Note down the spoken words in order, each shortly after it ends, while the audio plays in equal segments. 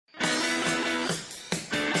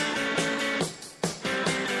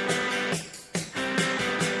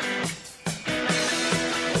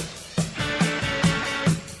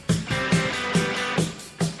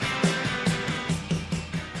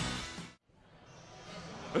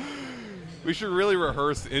We should really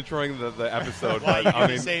rehearse introing the episode. Well, but, you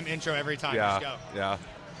do the same intro every time. Yeah, Just go. yeah.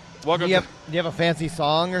 Do Welcome. you have a fancy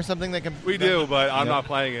song or something that can? We do, but I'm not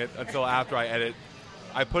playing it until after I edit.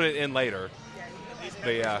 I put it in later.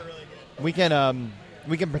 But yeah, We can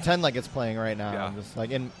pretend like it's playing right now. Yeah. Just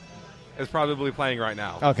like in. it's probably playing right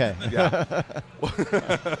now. Okay. Yeah.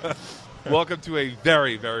 Welcome to a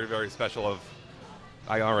very, very, very special of.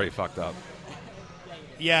 I already fucked up.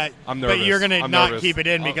 Yeah, I'm nervous. but you're going to I'm not nervous. keep it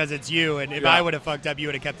in Oh. because it's you, and if Yeah. I would have fucked up, you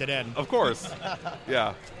would have kept it in. Of course.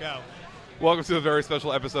 Yeah. Go. Welcome to a very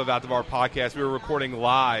special episode of After Bar Podcast. We are recording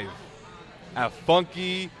live at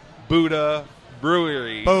Funky Buddha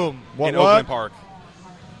Brewery Boom. in Oakland Park.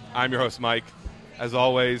 I'm your host, Mike. As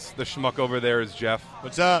always, the schmuck over there is Jeff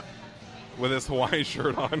What's up? with his Hawaiian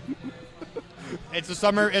shirt on. It's a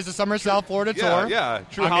summer South Florida tour. Yeah.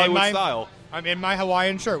 True I'm in Hollywood my- style. I'm in my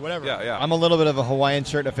Hawaiian shirt, whatever. Yeah. I'm a little bit of a Hawaiian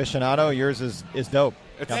shirt aficionado. Yours is dope.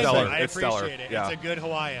 It's Thanks, stellar. man. I It's appreciate stellar. it. Yeah. It's a good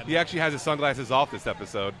Hawaiian. He actually has his sunglasses off this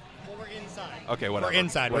episode. Well, we're inside. Okay, whatever. We're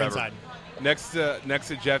inside. Whatever. We're inside. Next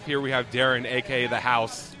to Jeff here, we have Darren, a.k.a. The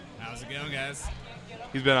House. How's it going, guys?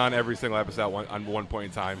 He's been on every single episode on one point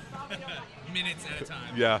in time. Minutes at a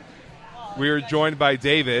time. Yeah. We are joined by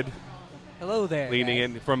David, Hello there. leaning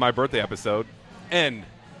guys. in from my birthday episode, and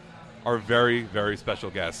our very, very special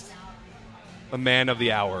guest, the man of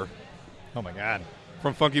the hour, Oh my God.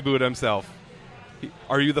 from Funky Buddha himself.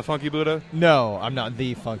 Are you the Funky Buddha? No, I'm not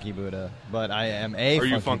the Funky Buddha, but I am a Are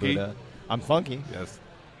you Funky funky? Buddha. I'm funky. Yes.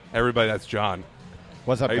 Everybody, that's John.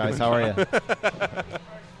 What's up, How you guys? doing, How are you?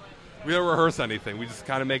 We don't rehearse anything. We just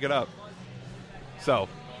kind of make it up. So,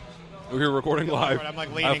 we're here recording live I'm like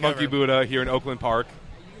at leaning Funky over. Buddha here in Oakland Park.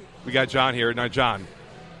 We got John here. Now, John,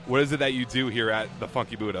 what is it that you do here at the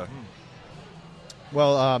Funky Buddha?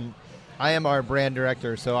 Well, I am our brand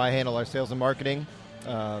director, so I handle our sales and marketing.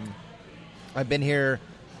 I've been here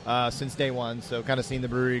since day one, so kind of seen the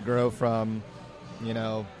brewery grow from,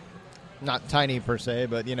 not tiny per se,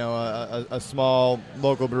 but, a small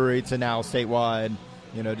local brewery to now statewide,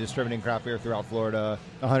 distributing craft beer throughout Florida,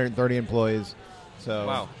 130 employees. So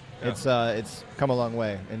Wow. it's come a long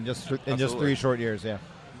way in just Absolutely. 3 short years, yeah.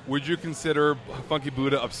 Would you consider Funky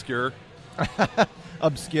Buddha obscure?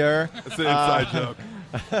 Obscure. It's an inside joke.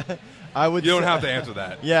 I would. You don't say- have to answer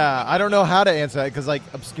that. Yeah, I don't know how to answer that because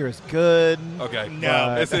obscure is good. Okay.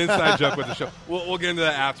 No. It's an inside joke with the show. We'll get into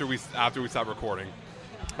that after we stop recording.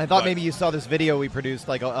 I thought But- maybe you saw this video we produced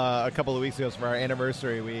like a couple of weeks ago for our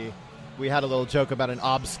anniversary. We had a little joke about an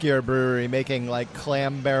obscure brewery making like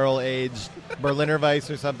clam barrel aged Berliner Weiss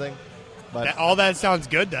or something. But All that sounds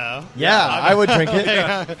good, though. yeah, I would drink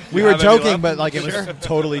it. We You were have any joking, left? but like it was Sure.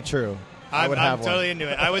 totally true. I would I'm have totally one. into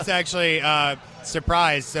it. I was actually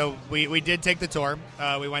surprised. So we did take the tour.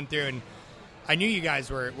 We went through, and I knew you guys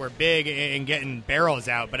were big in getting barrels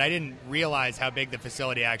out, but I didn't realize how big the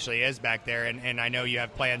facility actually is back there. And I know you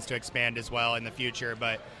have plans to expand as well in the future,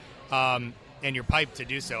 but and you're piped to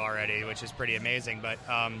do so already, which is pretty amazing. But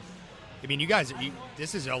I mean, you guys,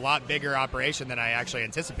 this is a lot bigger operation than I actually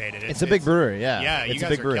anticipated. It's a big brewery, yeah. Yeah, it's you a guys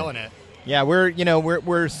big are brewery. killing it. Yeah,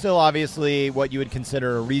 we're still obviously what you would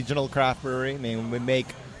consider a regional craft brewery. I mean, we make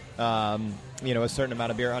a certain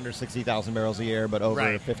amount of beer, under 60,000 barrels a year, but over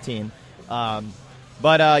Right. 15.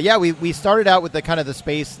 But we started out with the kind of the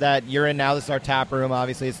space that you're in now. This is our tap room.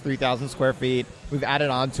 Obviously, it's 3,000 square feet. We've added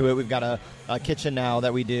on to it. We've got a kitchen now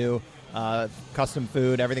that we do custom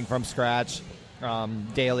food, everything from scratch,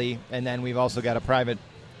 daily, and then we've also got a private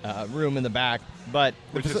room in the back. But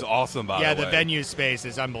Which is awesome, by Yeah, the way. the venue space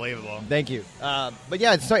is unbelievable. Thank you. But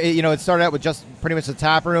yeah, it started out with just pretty much the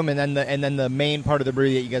tap room, and then the main part of the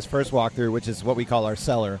brewery that you guys first walked through, which is what we call our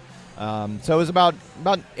cellar. So it was about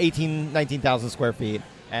 19,000 square feet,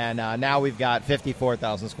 and now we've got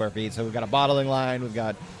 54,000 square feet. So we've got a bottling line, we've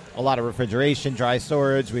got a lot of refrigeration, dry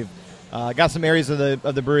storage. We've got some areas of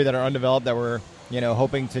the brewery that are undeveloped that we're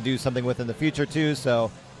hoping to do something with in the future too. So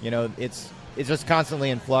it's just constantly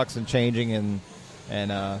in flux and changing and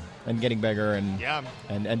getting bigger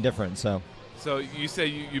and different. So So you say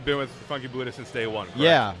you've been with Funky Buddha since day one, correct?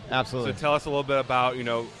 yeah, So absolutely. tell us a little bit about,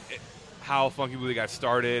 how Funky Buddha got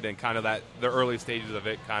started and kind of the early stages of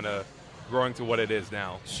it kind of growing to what it is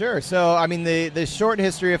now. Sure. So, I mean, the short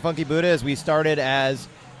history of Funky Buddha is we started as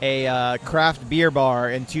a craft beer bar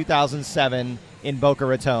in 2007 in Boca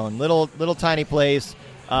Raton. Little tiny place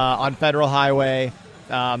on Federal Highway,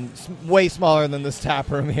 way smaller than this tap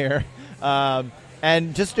room here.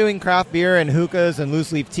 And just doing craft beer and hookahs and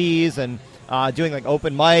loose leaf teas and doing like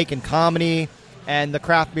open mic and comedy. And the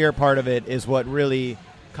craft beer part of it is what really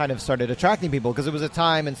kind of started attracting people, because it was a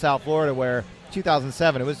time in South Florida where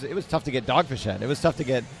 2007. It was tough to get Dogfish Head. It was tough to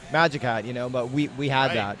get Magic Hat, but we had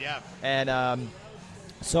Right, that. yeah. And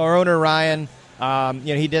so our owner Ryan,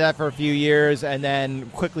 he did that for a few years, and then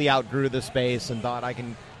quickly outgrew the space and thought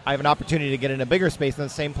I have an opportunity to get in a bigger space in the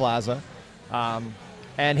same plaza.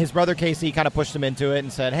 And his brother Casey kind of pushed him into it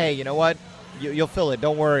and said, "Hey, you know what? You'll fill it.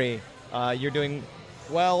 Don't worry. You're doing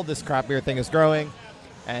well. This craft beer thing is growing."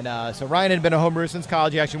 And so Ryan had been a homebrewer since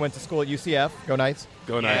college. He actually went to school at UCF. Go Knights!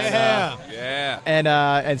 Go Knights! Yeah.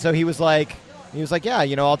 Yeah. And so he was like, yeah,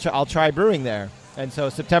 I'll try brewing there. And so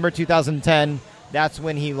September 2010, that's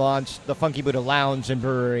when he launched the Funky Buddha Lounge and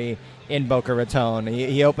Brewery in Boca Raton.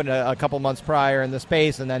 He opened a couple months prior in the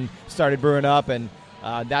space, and then started brewing up, and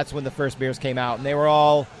that's when the first beers came out, and they were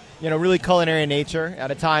all really culinary in nature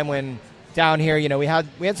at a time when down here we had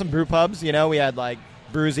some brew pubs. We had like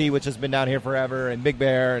Bruzy, which has been down here forever, and Big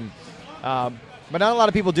Bear, and but not a lot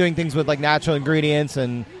of people doing things with like natural ingredients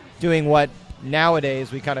and doing what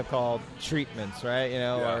nowadays we kind of call treatments, right?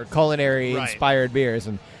 Or culinary inspired beers.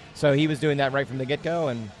 And so he was doing that right from the get-go,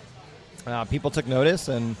 and people took notice,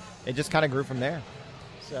 and it just kind of grew from there.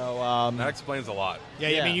 So that explains a lot.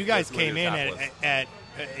 Yeah, I mean, you guys came in at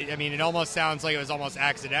I mean, it almost sounds like it was almost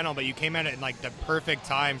accidental, but you came at it in like the perfect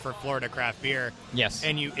time for Florida craft beer. Yes.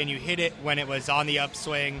 And you hit it when it was on the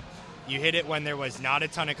upswing. You hit it when there was not a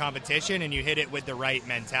ton of competition, and you hit it with the right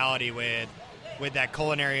mentality, with that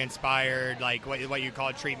culinary inspired, like what you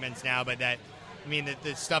call treatments now, but that, I mean,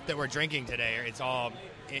 the stuff that we're drinking today,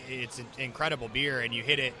 it's an incredible beer, and you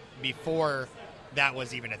hit it before that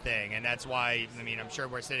was even a thing, and that's why, I mean, I'm sure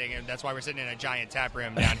that's why we're sitting in a giant tap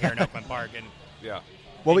room down here in Oakland Park, and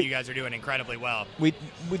you guys are doing incredibly well. We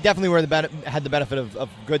definitely had the benefit of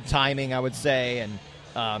good timing, I would say, and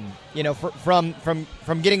from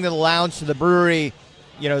getting to the lounge to the brewery,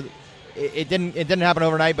 it didn't happen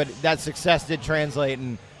overnight, but that success did translate.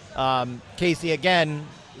 And Casey again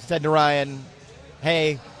said to Ryan,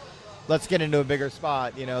 "Hey, let's get into a bigger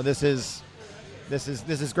spot. This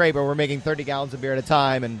is great, but we're making 30 gallons of beer at a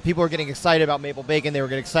time." And people were getting excited about maple bacon. They were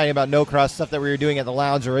getting excited about no crust, stuff that we were doing at the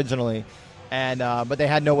lounge originally, and but they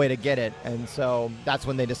had no way to get it. And so that's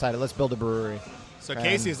when they decided, let's build a brewery. So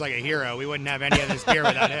Casey's like a hero. We wouldn't have any of this beer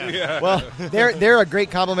without him. Well, they're a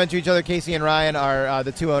great complement to each other. Casey and Ryan are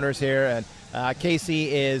the two owners here, and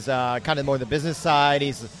Casey is kind of more the business side.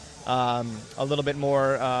 He's a little bit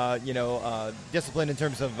more disciplined in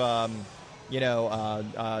terms of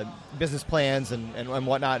business plans and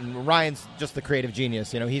whatnot. And Ryan's just the creative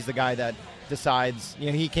genius. He's the guy that decides.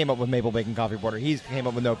 He came up with Maple Bacon Coffee Porter. He came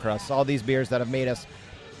up with No Crust. All these beers that have made us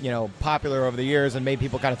popular over the years and made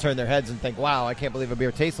people kind of turn their heads and think, wow, I can't believe a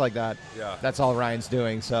beer tastes like that. Yeah. That's all Ryan's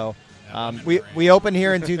doing. So we opened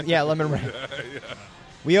here in lemon meringue.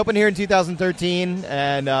 We opened here in 2013,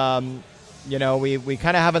 and we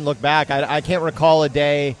kind of haven't looked back. I can't recall a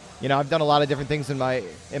day. I've done a lot of different things in my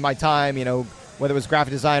time. Whether it was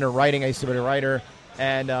graphic design or writing. I used to be a writer,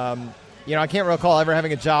 and I can't recall ever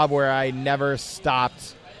having a job where I never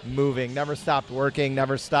stopped moving, never stopped working,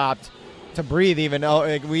 never stopped to breathe. Even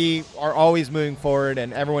though we are always moving forward,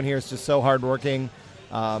 and everyone here is just so hardworking.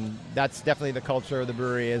 That's definitely the culture of the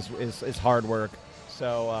brewery is hard work.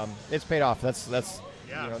 So it's paid off. That's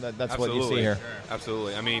what you see here. Sure.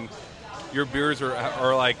 Absolutely. I mean, your beers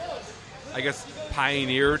are like, I guess,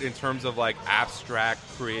 pioneered in terms of like abstract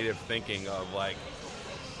creative thinking of like,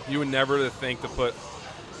 you would never think to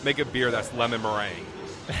make a beer that's lemon meringue,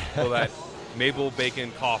 so that maple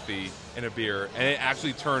bacon coffee in a beer, and it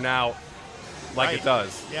actually turned out like it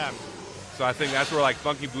does. Yeah. So I think that's where like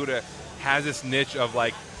Funky Buddha has this niche of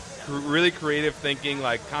like really creative thinking,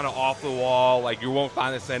 like kind of off the wall, like you won't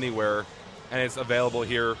find this anywhere, and it's available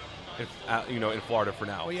here, in Florida for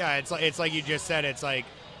now. Well, yeah, it's like you just said. It's like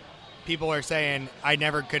people are saying, I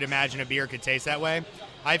never could imagine a beer could taste that way.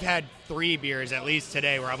 I've had 3 beers at least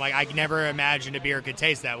today where I'm like, I never imagined a beer could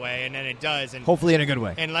taste that way, and then it does, and hopefully in a good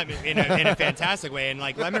way, and in a fantastic way. And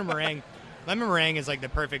like lemon meringue is like the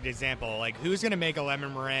perfect example. Like, who's going to make a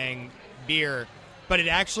lemon meringue beer, but it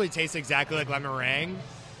actually tastes exactly like lemon meringue,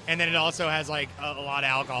 and then it also has like a lot of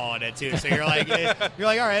alcohol in it too. So you're like, all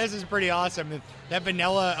right, this is pretty awesome. That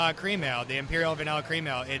vanilla cream ale, the Imperial Vanilla Cream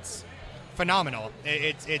Ale, it's phenomenal.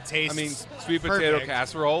 It tastes. I mean, sweet potato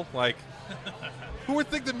casserole, like. Who would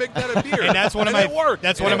think to make that a beer? And that's one of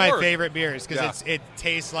my favorite beers because it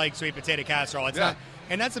tastes like sweet potato casserole.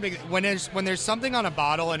 And that's a big when there's something on a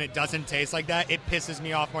bottle and it doesn't taste like that, it pisses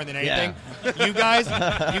me off more than anything. You guys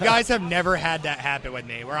have never had that happen with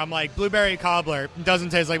me where I'm like, blueberry cobbler doesn't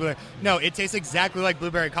taste like blueberry. No, it tastes exactly like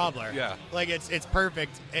blueberry cobbler. Yeah. Like it's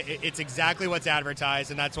perfect. It's exactly what's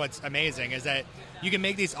advertised, and that's what's amazing is that you can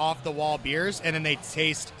make these off the wall beers and then they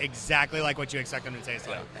taste exactly like what you expect them to taste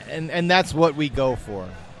like. And that's what we go for,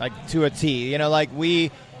 like to a T.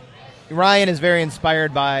 Ryan is very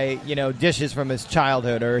inspired by, dishes from his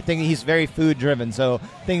childhood or things. He's very food driven. So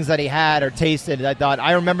things that he had or tasted,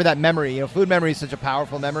 I remember that memory. Food memory is such a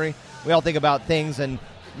powerful memory. We all think about things, and,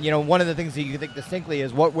 one of the things that you can think distinctly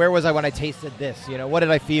is where was I when I tasted this? What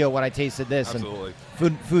did I feel when I tasted this? Absolutely.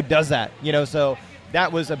 And food does that, so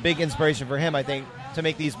that was a big inspiration for him, I think, to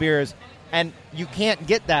make these beers. And you can't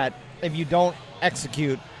get that if you don't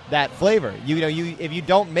execute that flavor. If you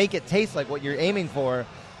don't make it taste like what you're aiming for,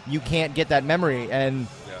 you can't get that memory, and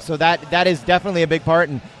so that is definitely a big part.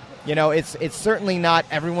 And it's certainly not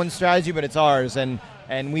everyone's strategy, but it's ours. And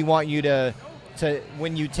we want you to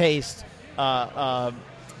when you taste, a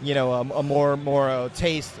more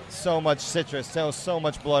taste so much citrus, so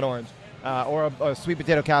much blood orange, or a sweet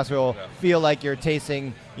potato casserole, feel like you're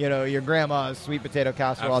tasting, your grandma's sweet potato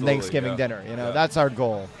casserole on Thanksgiving dinner. That's our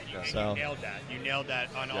goal. Yeah. So You nailed that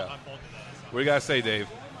on both of those. What do you guys say, Dave?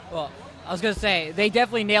 Well, I was going to say, they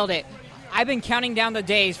definitely nailed it. I've been counting down the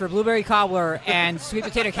days for blueberry cobbler and sweet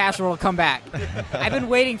potato casserole to come back. I've been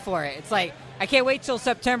waiting for it. It's like, I can't wait till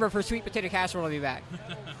September for sweet potato casserole to be back.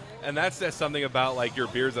 And that says something about, like, your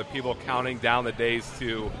beers of people counting down the days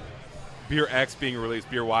to beer X being released,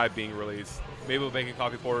 beer Y being released, maybe we're making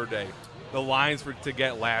coffee porter day. The lines to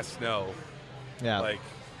get Last Snow. yeah. Like,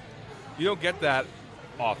 you don't get that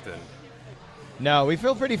often. No, we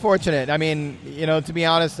feel pretty fortunate. I mean, to be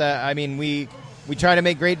honest, we try to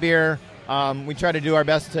make great beer. We try to do our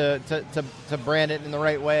best to brand it in the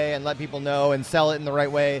right way and let people know and sell it in the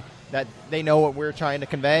right way that they know what we're trying to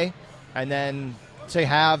convey. And then to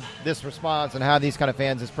have this response and have these kind of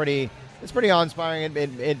fans is pretty awe-inspiring.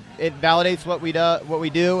 It validates what we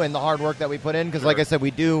do and the hard work that we put in. Because, like I said, we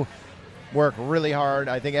do work really hard.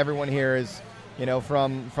 I think everyone here is,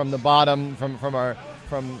 from the bottom,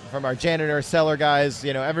 from our janitor, cellar guys,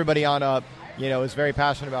 everybody on up, is very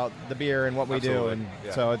passionate about the beer and what we do. And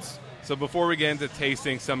so it's. So before we get into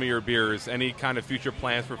tasting some of your beers, any kind of future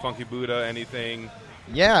plans for Funky Buddha, anything?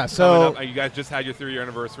 Yeah, so you guys just had your 3-year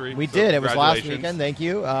anniversary. We so did. It was last congratulations. weekend. Thank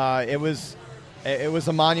you. It was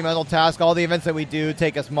a monumental task. All the events that we do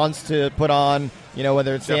take us months to put on,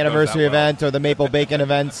 whether it's the anniversary event or the Maple Bacon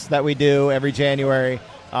events that we do every January.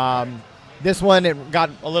 This one, it got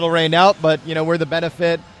a little rained out, but, we're the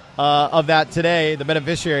benefit of that today, the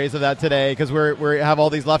beneficiaries of that today, because we have all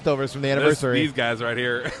these leftovers from the anniversary. These guys right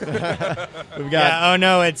here. We've got oh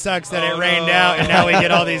no, it sucks that it rained out, and now we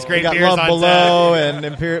get all these great we got beers Love on Below tap.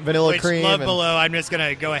 and Vanilla Which Cream. Love and- Below, I'm just going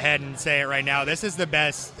to go ahead and say it right now. This is the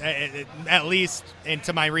best, at least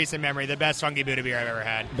into my recent memory, the best Funky Buddha beer I've ever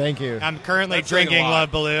had. Thank you. I'm currently That's saying drinking a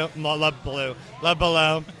lot. Love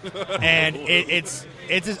Below, and it's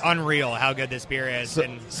just unreal how good this beer is.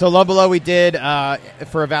 So Love Below we did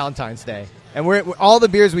for a Valentine's Day. And we're all the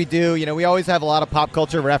beers we do, we always have a lot of pop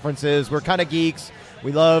culture references. We're kind of geeks.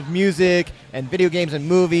 We love music and video games and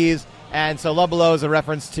movies. And so Love Below is a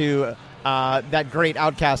reference to that great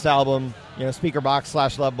Outkast album,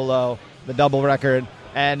 Speakerbox / Love Below, the double record.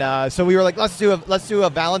 And so we were like, let's do a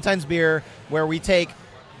Valentine's beer where we take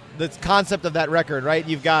the concept of that record, right?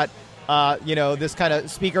 You've got this kind of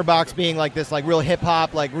Speakerbox being like this, like real hip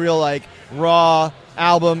hop, like real like raw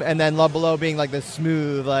album, and then Love Below being like this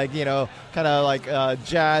smooth, like kind of like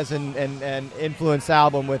jazz and influenced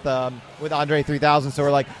album with Andre 3000. So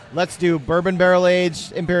we're like, let's do bourbon barrel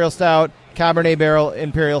aged Imperial Stout, Cabernet barrel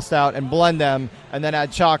Imperial Stout, and blend them, and then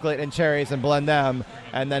add chocolate and cherries and blend them,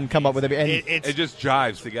 and then come up with a beer. And It just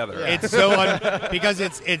jives together. It's so because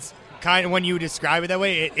it's kind of, when you describe it that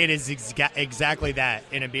way, it is exactly that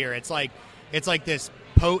in a beer. It's like this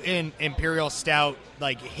potent Imperial Stout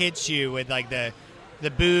like hits you with like the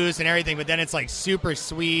booze and everything, but then it's like super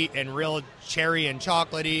sweet and real cherry and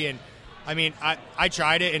chocolatey. And I mean, I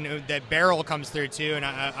tried it, and the barrel comes through too, and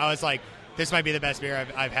I was like, this might be the best beer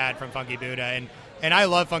I've had from Funky Buddha. And I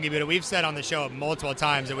love Funky Buddha. We've said on the show multiple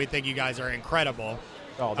times that we think you guys are incredible.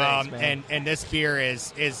 Oh, thanks, man. And this beer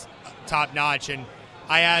is top notch. And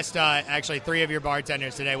I asked actually 3 of your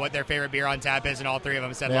bartenders today what their favorite beer on tap is, and all 3 of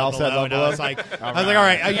them said They all Love said Below. Love And I Below? was like, all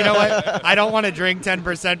right, you know what? I don't want to drink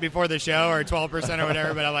 10% before the show or 12% or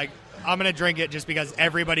whatever, but I'm like, I'm going to drink it just because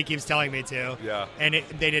everybody keeps telling me to. Yeah. And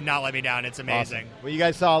they did not let me down. It's amazing. Awesome. Well, you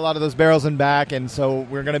guys saw a lot of those barrels in back, and so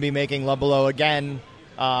we're going to be making Love Below again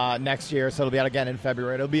next year. So it'll be out again in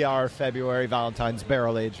February. It'll be our February Valentine's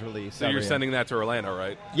barrel age release. So you're every year. sending that to Orlando,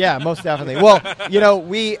 right? Yeah, most definitely. Well,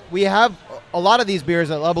 we have a lot of these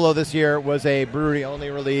beers at Level Below this year was a brewery only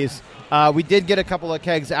release. We did get a couple of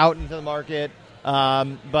kegs out into the market,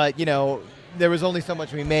 but there was only so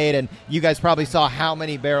much we made, and you guys probably saw how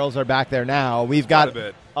many barrels are back there now. We've got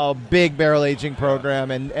a big barrel aging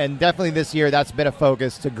program, and definitely this year that's been a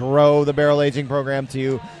focus to grow the barrel aging program,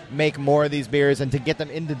 to make more of these beers and to get them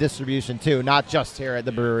into distribution too, not just here at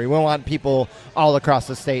the brewery. We want people all across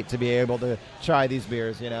the state to be able to try these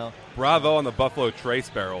beers, Bravo on the Buffalo Trace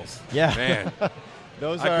barrels. Yeah. Man.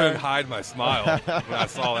 I couldn't hide my smile when I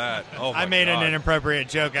saw that. Oh, my I made God. an inappropriate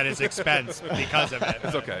joke at his expense because of it.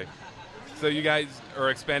 It's okay. So you guys are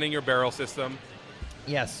expanding your barrel system.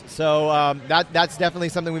 Yes. So that's definitely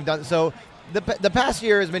something we've done. So the past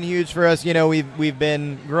year has been huge for us. We've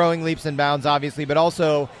been growing leaps and bounds, obviously, but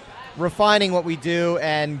also refining what we do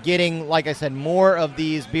and getting, like I said, more of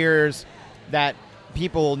these beers that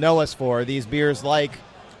people know us for. These beers like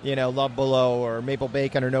Love Below or Maple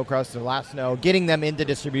Bacon or No Crust or Last Snow, getting them into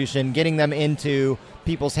distribution, getting them into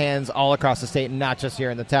people's hands all across the state and not just here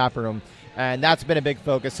in the tap room. And that's been a big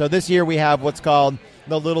focus. So this year we have what's called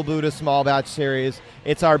the Little Buddha Small Batch Series.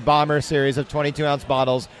 It's our bomber series of 22-ounce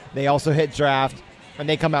bottles. They also hit draft, and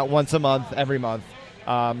they come out once a month, every month.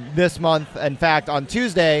 This month, in fact, on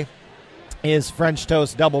Tuesday, is French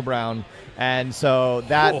Toast Double Brown. And so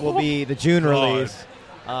that will be the June release.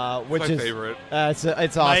 Which my is favorite.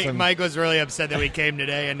 It's awesome. Mike was really upset that we came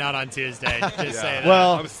today and not on Tuesday. Just say that.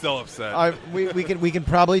 Well, I'm still upset. we can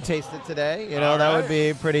probably taste it today. That would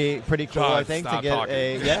be pretty cool. John, I think to stop get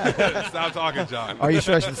talking. Stop talking, John. Are you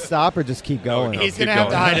sure I should stop or just keep going? He's keep going to have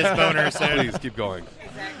to going. hide his boner soon. Please keep going.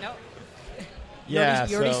 No. Yeah,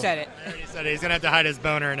 You already said it. He said he's going to have to hide his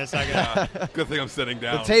boner in a second. Good thing I'm sitting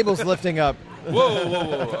down. The table's lifting up.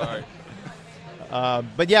 Whoa. All right.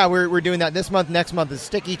 But yeah, we're doing that this month. Next month is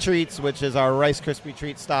Sticky Treats, which is our Rice Krispie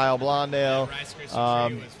Treat style blonde ale.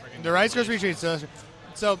 The Rice Krispie Treats.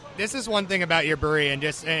 So this is one thing about your brewery,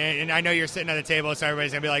 and I know you're sitting at the table, so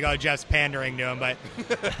everybody's gonna be like, "Oh, Jeff's pandering to him," but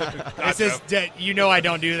this is I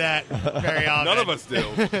don't do that very often. None of us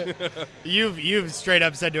do. You've straight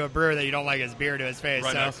up said to a brewer that you don't like his beer to his face.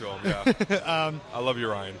 Right next to him, yeah. I love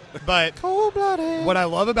you, Ryan. But Cold-blooded. what I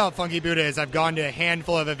love about Funky Buddha is I've gone to a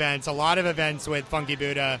handful of events, a lot of events with Funky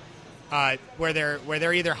Buddha, where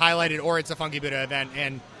they're either highlighted or it's a Funky Buddha event,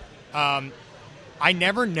 and I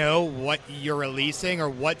never know what you're releasing or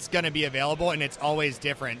what's going to be available, and it's always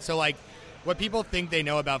different. So, what people think they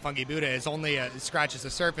know about Funky Buddha is only scratches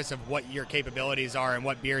the surface of what your capabilities are and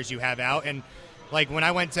what beers you have out. And, when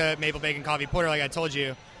I went to Maple Bacon Coffee Porter, like I told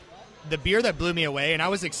you, the beer that blew me away, and I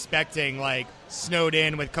was expecting, Snowed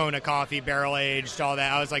In with Kona Coffee, barrel-aged, all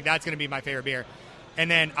that. I was like, that's going to be my favorite beer. And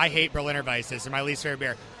then I hate Berliner Weisses. It's my least favorite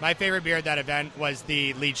beer. My favorite beer at that event was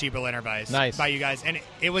the Lychee Berliner Weiss by you guys. And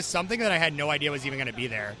it was something that I had no idea was even going to be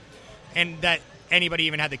there. And that anybody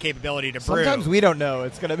even had the capability to brew. Sometimes we don't know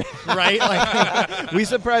it's going to be. Right? We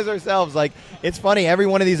surprise ourselves. It's funny. Every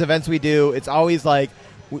one of these events we do, it's always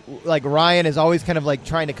Ryan is always kind of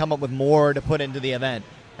trying to come up with more to put into the event.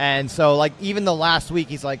 And so, even the last week,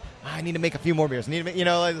 he's like, I need to make a few more beers.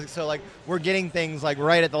 We're getting things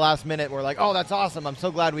right at the last minute. We're like, oh, that's awesome. I'm so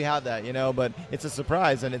glad we have that, but it's a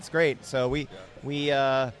surprise and it's great. So we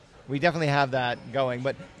definitely have that going.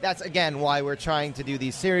 But that's again why we're trying to do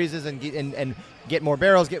these series and get more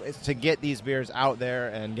barrels, to get these beers out there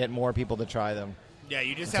and get more people to try them. Yeah,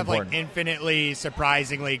 you just It's have important. infinitely,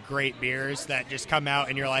 surprisingly great beers that just come out,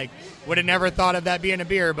 and you're like, would have never thought of that being a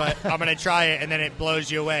beer, but I'm gonna try it, and then it blows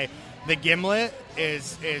you away. The gimlet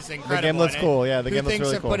is incredible. The gimlet's cool. Yeah, the Who gimlet's thinks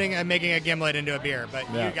really of cool. making a gimlet into a beer? But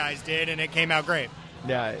Yeah. you guys did, and it came out great.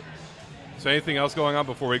 Yeah. So anything else going on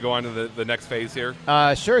before we go on to the next phase here?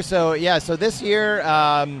 Sure. So this year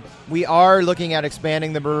we are looking at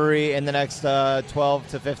expanding the brewery in the next 12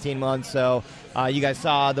 to 15 months. So you guys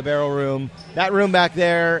saw the barrel room. That room back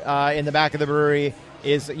there in the back of the brewery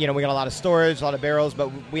is, we got a lot of storage, a lot of barrels, but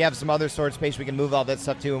we have some other storage space we can move all that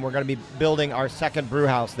stuff to, and we're going to be building our second brew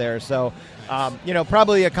house there. So,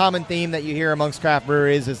 probably a common theme that you hear amongst craft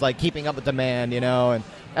breweries is keeping up with demand, and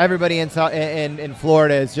everybody in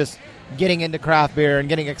Florida is just getting into craft beer and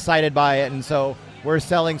getting excited by it, and so we're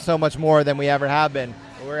selling so much more than we ever have been.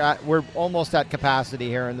 We're almost at capacity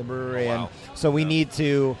here in the brewery, wow. and so we need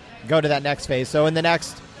to go to that next phase. So in the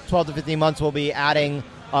next 12 to 15 months, we'll be adding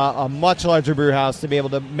a much larger brew house to be able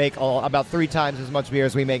to make about 3 times as much beer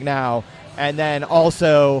as we make now, and then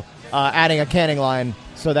also adding a canning line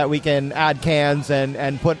so that we can add cans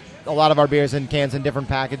and put a lot of our beers in cans in different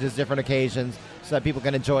packages, different occasions, so that people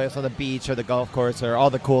can enjoy us on the beach or the golf course or all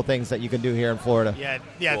the cool things that you can do here in Florida. Yeah.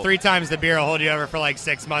 Cool. 3 times the beer will hold you over for like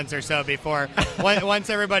 6 months or so before once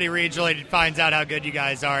everybody regionally finds out how good you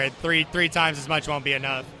guys are. Three times as much won't be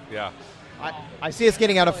enough. Yeah. I see us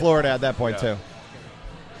getting out of Florida at that point, Yeah. too.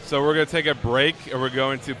 So we're going to take a break, and we're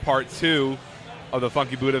going to part 2 of the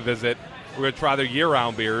Funky Buddha visit. We're going to try their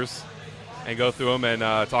year-round beers and go through them and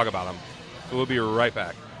talk about them. So we'll be right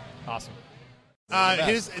back. Awesome.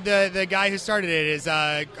 Who's the guy who started it is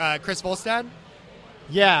Chris Volstad?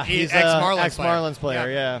 Yeah, He's he's ex-Marlins ex-Marlins player,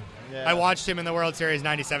 player. yeah. I watched him in the World Series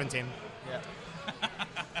 2017.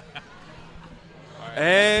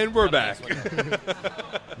 And we're back.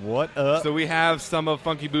 What up? So we have some of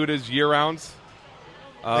Funky Buddha's year-rounds.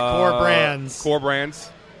 The core brands. Core brands,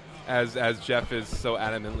 as Jeff is so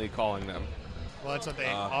adamantly calling them. Well, that's what they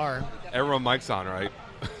are. Everyone mic's on, right?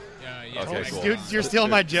 Yeah. Okay, cool. Dude, you're stealing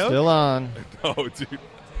my joke? Still on. No, dude.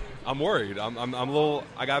 I'm worried. I'm a little.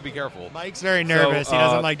 I gotta be careful. Mike's very nervous. So, he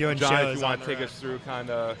doesn't like doing John, shows. if you want on to the take road. us through kind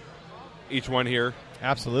of each one here.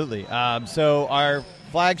 Absolutely. So our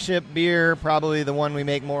flagship beer, probably the one we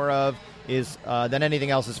make more of, is than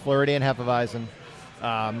anything else, is Floridian Hefeweizen.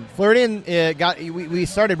 Floridian we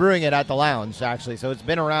started brewing it at the Lounge, actually, so it's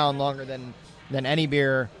been around longer than any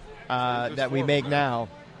beer that we make now.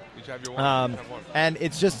 Each have your one. And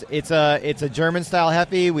it's a German style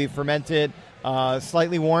Hefe. We ferment it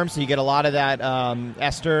slightly warm, so you get a lot of that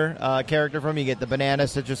ester character from it. You get the banana,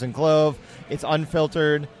 citrus, and clove. It's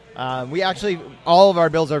unfiltered. We actually, all of our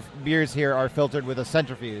beers here are filtered with a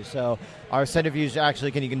centrifuge. So our centrifuge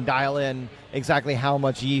actually you can dial in exactly how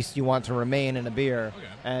much yeast you want to remain in a beer. Okay.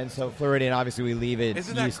 And so Floridian, obviously, we leave it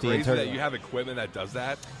Isn't that yeasty and crazy that turbulent. you have equipment that does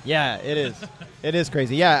that? Yeah, it is. It is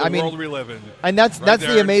crazy. Yeah, The I mean, world we live in. and that's Right the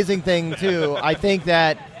there. amazing thing too. I think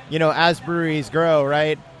that as breweries grow,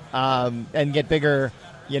 right, and get bigger,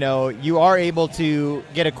 you are able to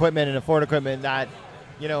get equipment and afford equipment that,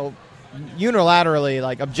 unilaterally,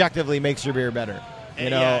 like objectively, makes your beer better. So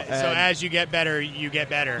and- as you get better, you get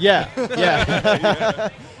better. yeah, yeah,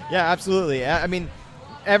 absolutely. I mean,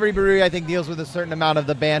 every brewery I think deals with a certain amount of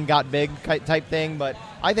the band got big type thing, but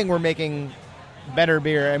I think we're making better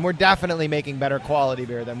beer, and we're definitely making better quality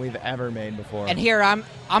beer than we've ever made before. And here I'm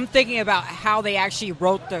thinking about how they actually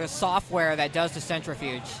wrote the software that does the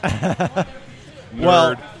centrifuge.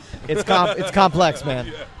 Well, Nerd. it's complex,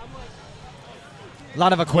 man. A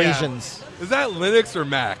lot of equations. Is that Linux or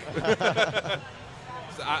Mac?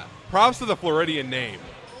 Props to the Floridian name.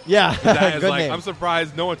 Yeah, That is good like, name. I'm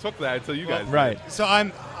surprised no one took that until you guys did. Right. So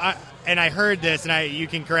I heard this, and you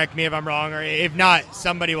can correct me if I'm wrong, or if not,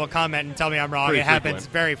 somebody will comment and tell me I'm wrong. Pretty it happens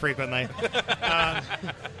frequent. very frequently.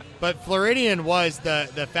 But Floridian was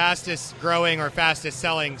the fastest growing or fastest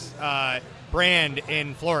selling brand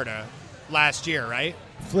in Florida last year, right?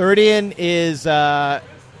 Floridian is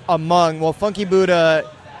Funky Buddha,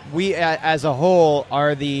 we as a whole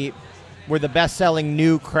we're the best-selling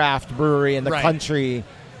new craft brewery in the Right. country,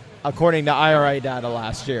 according to IRI data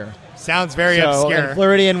last year. Sounds very So, obscure. and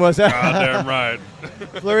Floridian was Goddamn right.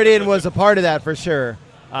 Floridian was a part of that for sure.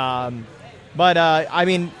 But I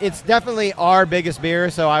mean, it's definitely our biggest beer.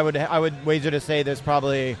 So I would wager to say there's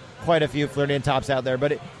probably quite a few Floridian tops out there.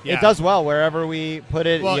 But it Yeah. does well wherever we put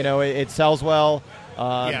it. Well, it sells well.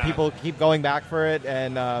 Yeah. People keep going back for it,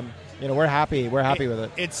 and we're happy. We're happy with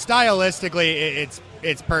it. It's stylistically,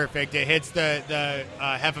 it's perfect. It hits the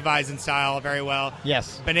Hefeweizen style very well.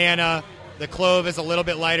 Yes. Banana. The clove is a little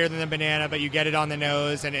bit lighter than the banana, but you get it on the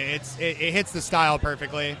nose, and it hits the style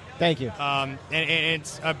perfectly. Thank you. And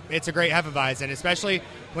it's a great Hefeweizen, especially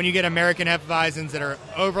when you get American Hefeweizens that are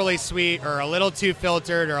overly sweet or a little too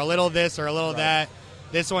filtered or a little this or a little that.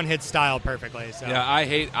 This one hits style perfectly. So Yeah, I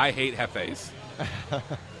hate Hefes.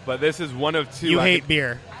 But this is one of two. you hate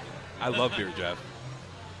beer. I love beer, Jeff.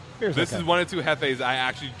 Beer's This okay. is one of two Hefes I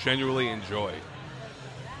actually genuinely enjoy.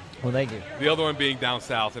 Well, thank you. The other one being down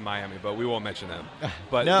south in Miami, but we won't mention them.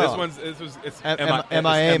 But No. it's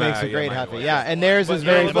MIA makes a great MIA, Hefe. Yeah, and theirs But is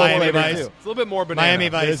very yeah, full Miami flavored Vice. too. It's a little bit more banana. Miami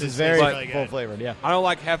Vice This is very really good. full flavored. Yeah. I don't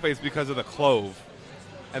like Hefes because of the clove.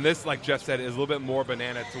 And this, like Jeff said, is a little bit more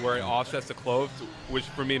banana to where it offsets the clove, which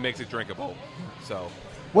for me makes it drinkable. So,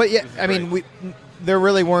 Well, yeah. This is I mean, there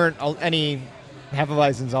really weren't any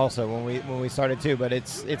Hefeweizens also when we started too, but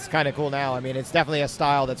it's kind of cool now. I mean, it's definitely a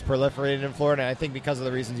style that's proliferated in Florida. And I think because of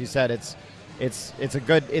the reasons you said, it's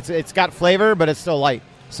got flavor, but it's still light,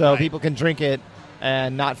 so Right. people can drink it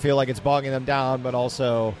and not feel like it's bogging them down, but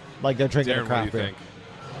also like they're drinking Darren, a what do craft you beer. think?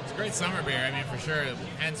 It's a great summer beer. I mean, for sure.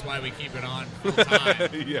 Hence why we keep it on full time.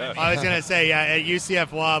 Yeah. I was gonna say, yeah, at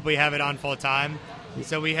UCF WAB we have it on full time.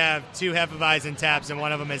 So we have 2 Hefeweizen taps, and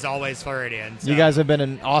one of them is always Floridian. So. You guys have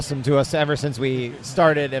been awesome to us ever since we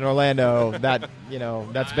started in Orlando. That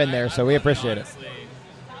that's been there, so we appreciate it. honestly,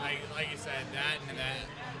 like you said, that and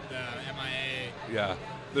the MIA. Yeah,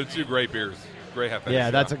 they're 2 great beers. Great Hefe.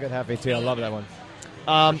 Yeah, that's a good Hefe too. I love that one.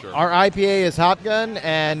 For sure. Our IPA is Hop Gun,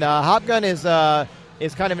 and Hop Gun is kind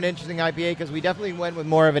of an interesting IPA because we definitely went with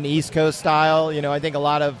more of an East Coast style. I think a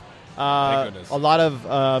lot of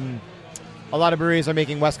breweries are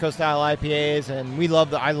making West Coast style IPAs,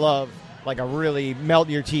 and I love like a really melt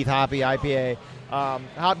your teeth hoppy IPA.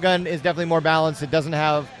 Hop Gun is definitely more balanced. It doesn't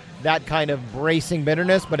have that kind of bracing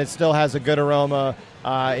bitterness, but it still has a good aroma.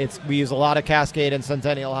 We use a lot of Cascade and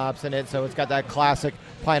Centennial hops in it, so it's got that classic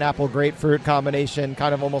pineapple grapefruit combination,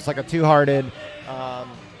 kind of almost like a two-hearted.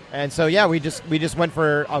 And so yeah, we just went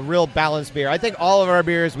for a real balanced beer. I think all of our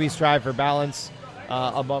beers we strive for balance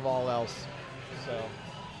above all else. So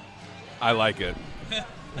I like it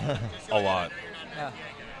a lot. Yeah.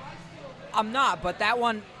 I'm not, but that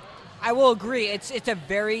one, I will agree. It's a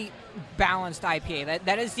very balanced IPA.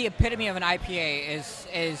 That is the epitome of an IPA.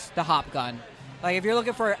 Is the Hop Gun. Like if you're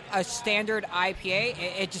looking for a standard IPA,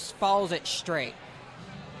 it just follows it straight.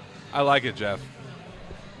 I like it, Jeff.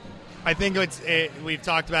 I think we've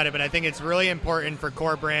talked about it, but I think it's really important for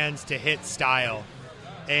core brands to hit style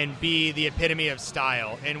and be the epitome of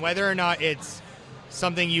style. And whether or not it's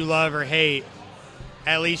something you love or hate,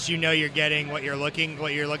 at least you're getting what you're looking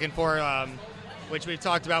for. Which we've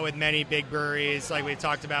talked about with many big breweries, like we've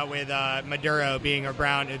talked about with Maduro being a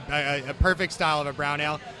perfect style of a brown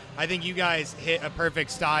ale. I think you guys hit a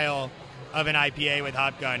perfect style of an IPA with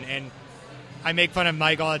Hop Gun, and I make fun of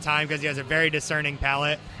Mike all the time because he has a very discerning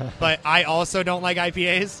palate, but I also don't like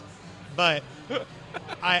IPAs. But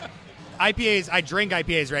I drink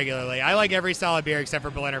IPAs regularly. I like every style of beer except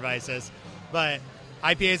for Berliner Weisses, but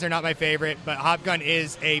IPAs are not my favorite. But Hop Gun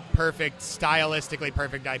is a stylistically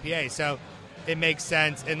perfect IPA, so it makes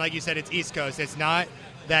sense. And like you said, it's East Coast. It's not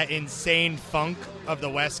that insane funk of the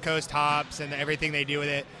West Coast hops and everything they do with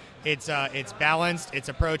it. It's balanced. It's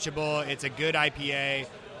approachable. It's a good IPA.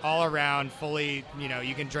 All around, fully,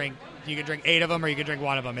 you can drink 8 of them or you can drink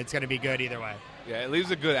 1 of them. It's going to be good either way. Yeah, it leaves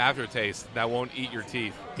a good aftertaste that won't eat your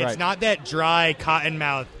teeth. It's not that dry cotton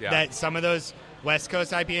mouth that some of those West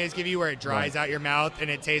Coast IPAs give you, where it dries out your mouth and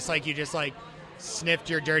it tastes like you just like sniffed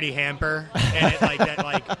your dirty hamper and it like that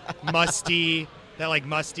musty,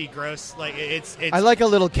 gross. Like it's. I like a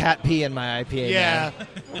little cat pee in my IPA. Yeah,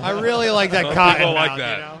 now. I really like that Some cotton people mouth. like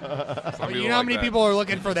that. Some You people know how like many that. people are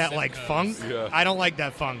looking for that like funk? Yeah. I don't like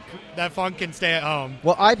that funk. That funk can stay at home.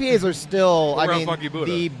 Well, IPAs are still, We're on Funky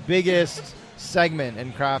Buddha. the biggest segment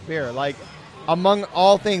in craft beer. Like, among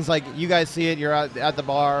all things, like, you guys see it, you're at the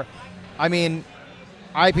bar. I mean,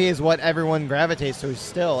 IPA is what everyone gravitates to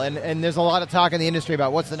still. And there's a lot of talk in the industry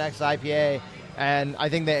about what's the next IPA. And I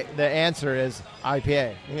think the answer is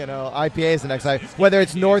IPA. IPA is the next IPA. Whether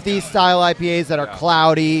it's Northeast-style IPAs that are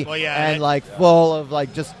cloudy full of,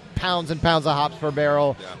 like, just pounds and pounds of hops per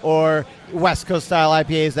barrel, or West Coast style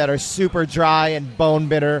IPAs that are super dry and bone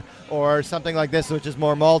bitter, or something like this, which is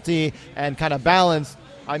more malty and kind of balanced.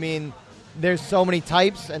 I mean, there's so many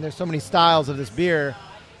types and there's so many styles of this beer.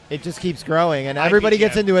 It just keeps growing, and everybody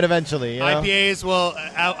gets into it eventually. IPAs will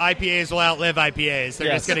outlive IPAs.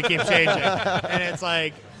 They're just going to keep changing. And it's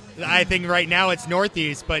like, I think right now it's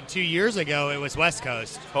Northeast, but 2 years ago it was West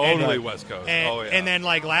Coast. Totally West Coast. And then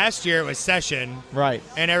like last year it was Session. Right.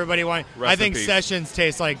 And everybody wanted. Rest I in think peace. Sessions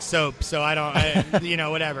taste like soap, so I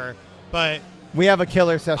don't. Whatever. But We have a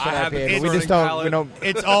killer Session I have IPA, a but we just don't. We don't.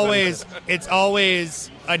 it's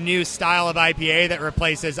always a new style of IPA that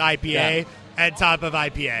replaces IPA at top of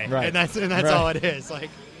IPA, Right. and that's Right. all it is. Like,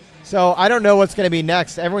 So I don't know what's going to be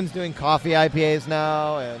next. Everyone's doing coffee IPAs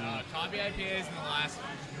now, and Coffee IPAs in the last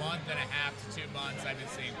month and a half to 2 months, I've been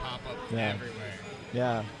seeing pop up Yeah. everywhere.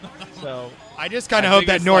 yeah. So I just kind I of hope think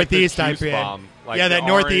that it's like the Northeast juice IPA, bomb, like that the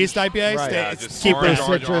Northeast orange. IPA, Right. Yeah, it's just keep orange, the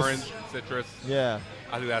orange, citrus. orange, citrus. yeah.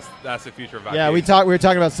 I think that's the future of IPAs. Yeah, we were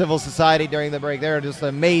talking about Civil Society during the break. They're just an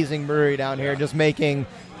amazing brewery down here, just making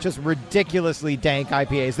just ridiculously dank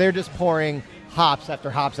IPAs. They're just pouring hops after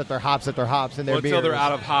hops after hops after hops in their Well, beers. until they're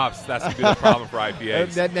out of hops, that's going to be the problem for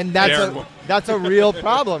IPAs. And Darren, that's a real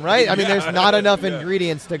problem, right? I mean, there's not enough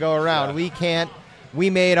ingredients to go around. Yeah. We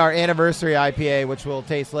made our anniversary IPA, which we'll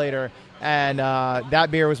taste later, and that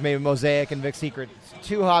beer was made with Mosaic and Vic Secret.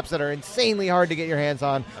 2 hops that are insanely hard to get your hands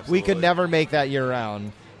on. Absolutely. We could never make that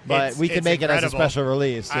year-round, but we could it's make it as a incredible. special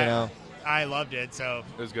release, I loved it. So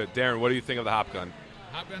it was good. Darren, what do you think of the Hop Gun?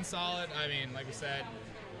 Hop Gun solid. I mean, like you said,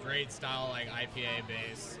 great style, like IPA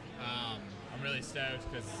base. I'm really stoked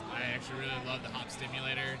because I actually really love the Hop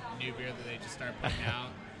Stimulator, new beer that they just started putting out.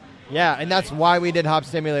 Yeah, and that's why we did Hop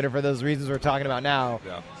Stimulator for those reasons we're talking about now.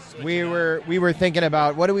 Yeah. We were thinking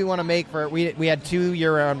about what do we want to make for we had 2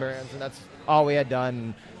 year-round brands, and that's all we had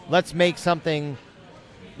done. Let's make something,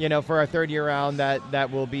 for our 3rd year round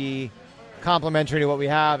that will be complementary to what we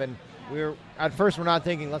have. And at first we're not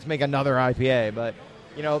thinking let's make another IPA, but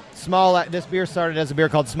this beer started as a beer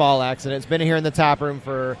called Small X, and it's been here in the tap room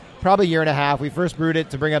for probably a year and a half. We first brewed it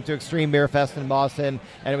to bring up to Extreme Beer Fest in Boston,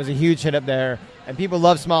 and it was a huge hit up there. And people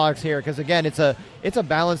love Small X here because, again, it's a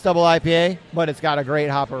balanced double IPA, but it's got a great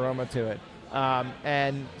hop aroma to it.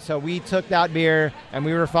 And so we took that beer and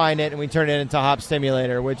we refined it and we turned it into Hop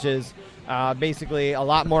Stimulator, which is basically a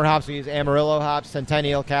lot more hops. We use Amarillo hops,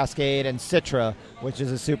 Centennial, Cascade, and Citra, which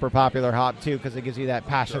is a super popular hop too because it gives you that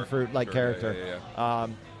passion fruit-like character. Yeah.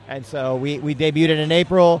 And so we debuted it in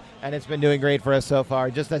April, and it's been doing great for us so far.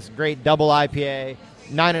 Just this great double IPA,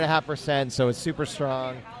 9.5%, so it's super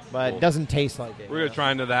strong, but Cool. it doesn't taste like it. We're going to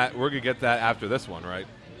try into that. We're going to get that after this one, right?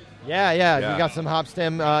 Yeah. Yeah. We got some hop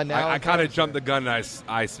stim now. I kind of jumped the gun, and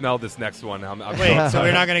I smelled this next one. Wait, so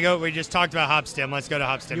we're not going to go? We just talked about Hop Stim. Let's go to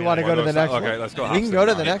Hop Stim. You want to go to the next one? Okay, let's go. We Hop can Stim go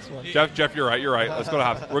to now. the next one. Jeff, you're right. Let's go to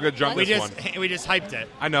Hop. We're going to jump We this just one. we just hyped it.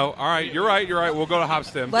 I know. All right, you're right. We'll go to Hop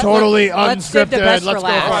Stim. Let's save the unscripted. best Let's for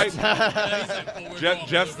go last. for it.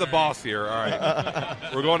 Jeff's the boss here. All right.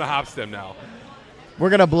 We're going to Hop Stim now. We're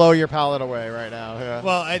going to blow your palate away right now. Yeah.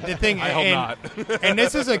 Well, the thing, I hope not. and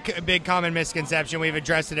this is a big common misconception. We've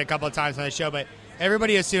addressed it a couple of times on the show, but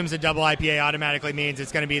everybody assumes a double IPA automatically means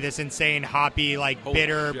it's going to be this insane hoppy, Holy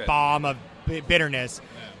bitter shit. bomb of bitterness.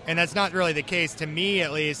 And that's not really the case, to me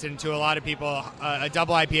at least, and to a lot of people. A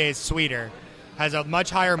double IPA is sweeter, has a much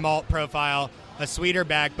higher malt profile, a sweeter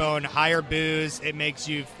backbone, higher booze. It makes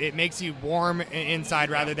you warm inside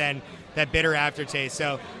rather than that bitter aftertaste.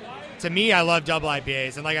 So, to me, I love double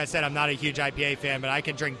IPAs, and like I said, I'm not a huge IPA fan, but I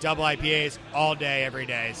can drink double IPAs all day, every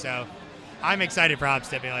day. So, I'm excited for Hop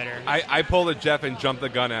Stimulator. I pulled a Jeff and jumped the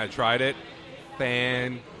gun, and I tried it.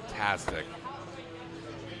 Fantastic.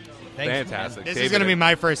 Thanks, Fantastic. This David, is going to be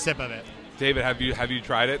my first sip of it. David, have you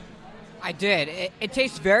tried it? I did. It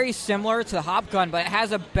tastes very similar to the Hop Gun, but it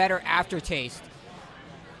has a better aftertaste.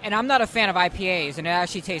 And I'm not a fan of IPAs, and it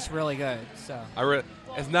actually tastes really good. So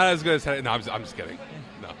It's not as good as. No, I'm just kidding.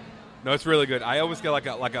 No, it's really good. I always get like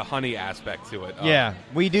a honey aspect to it. Yeah,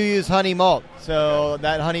 we do use honey malt, so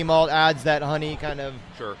that honey malt adds that honey kind of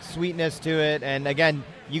Sure. sweetness to it. And again,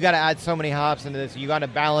 you got to add so many hops into this. You got to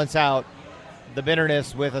balance out the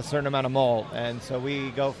bitterness with a certain amount of malt, and so we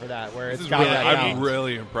go for that. Where This it's is got really, that I'm balance.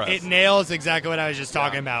 really impressed. It nails exactly what I was just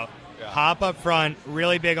talking about. Yeah. Hop up front,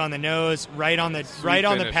 really big on the nose, right on the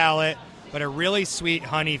finish. palate, but a really sweet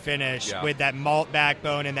honey finish Yeah. with that malt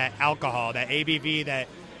backbone and that alcohol, that ABV that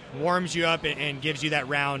warms you up and gives you that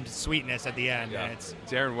round sweetness at the end. Yeah. And it's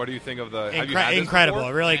Darren, what do you think of the? Have you had this incredible,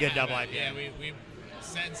 before? a really good double IPA. Yeah, we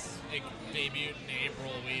since it debuted in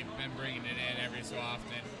April, we've been bringing it in every so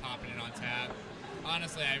often, popping it on tap.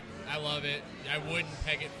 Honestly, I love it. I wouldn't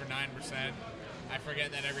peg it for 9%. I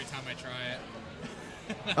forget that every time I try it.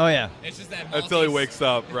 Oh yeah, It's just that Until he malty- wakes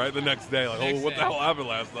up, right, the next day, like, Next oh, what day. the hell happened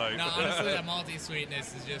last night? No, honestly, that malty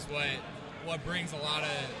sweetness is just what brings a lot of.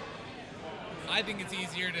 I think it's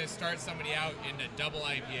easier to start somebody out into double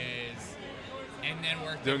IPAs and then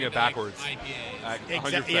work Doing them it into, backwards. Like, IPAs.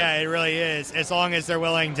 100%. Yeah, it really is. As long as they're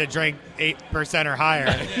willing to drink 8% or higher.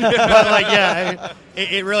 But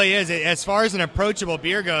it really is. As far as an approachable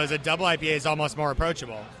beer goes, a double IPA is almost more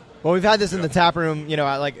approachable. well, we've had this in the tap room,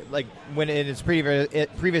 like when in its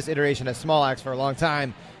previous iteration as Small Axe for a long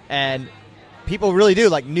time, and people really do.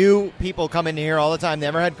 Like new people come in here all the time. They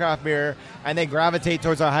never had craft beer, and they gravitate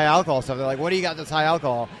towards our high alcohol stuff. They're like, "What do you got that's high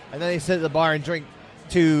alcohol?" And then they sit at the bar and drink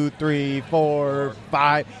 2, 3, 4,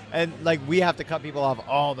 5, and like we have to cut people off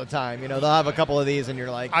all the time. They'll have a couple of these, and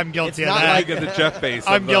you're like, I'm guilty it's of not that. like Get the Jeff face.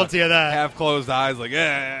 I'm of the guilty of that. Half closed eyes, like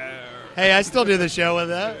yeah, Hey, I still do the show with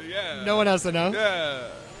that. yeah. No one else to know. Yeah,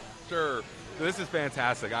 sure. So this is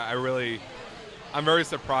fantastic. I'm very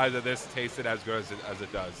surprised that this tasted as good as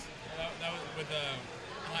it does. That was with the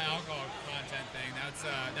high alcohol content thing.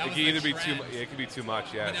 That It was can either the be trend. it can be too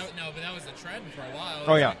much. Yeah. But that was the trend for a while.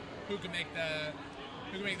 Oh, yeah. Who can make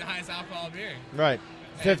the highest alcohol beer? right,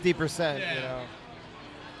 50%. Yeah. You know.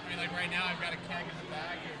 I mean, like right now, I've got a keg in the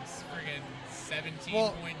back. It's friggin'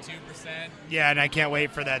 17.2%. Yeah, and I can't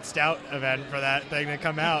wait for that stout event for that thing to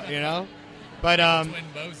come out. But Twin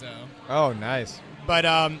Bozo. Oh, nice. But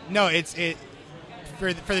no, it's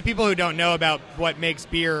for the people who don't know about what makes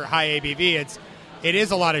beer high ABV. It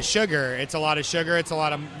is a lot of sugar. It's a lot of sugar. It's a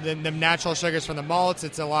lot of the natural sugars from the malts.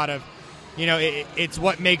 It's a lot of it's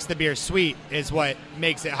what makes the beer sweet is what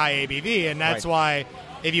makes it high ABV, and that's Right. why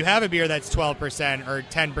if you have a beer that's 12% or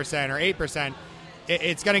 10% or 8%,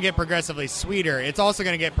 it's going to get progressively sweeter. It's also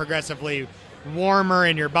going to get progressively warmer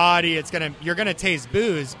in your body. You're going to taste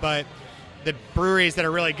booze, but the breweries that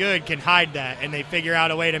are really good can hide that, and they figure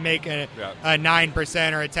out a way to make a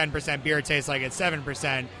 9% or a 10% beer taste like it's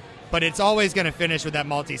 7%. But it's always going to finish with that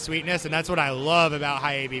malty sweetness, and that's what I love about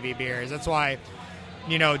high ABV beers. That's why,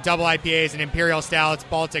 double IPAs and imperial stouts,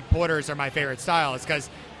 Baltic porters are my favorite styles, because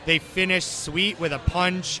they finish sweet with a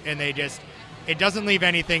punch, and it doesn't leave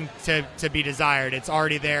anything to be desired. It's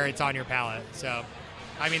already there. It's on your palate. So,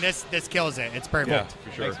 I mean, this kills it. It's perfect. Yeah,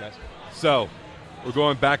 for sure. Thanks, guys. So, we're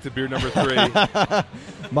going back to beer number 3.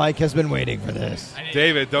 Mike has been waiting for this.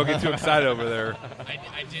 David, don't get too excited over there.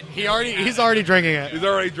 I didn't. He's already drinking it. He's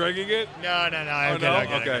already drinking it? No. Oh, I'm no?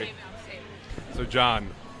 kidding. Okay. So, John,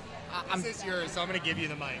 This is yours, so I'm going to give you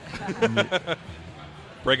the mic.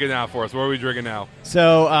 break it down for us. What are we drinking now?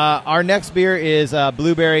 So our next beer is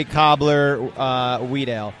Blueberry Cobbler Wheat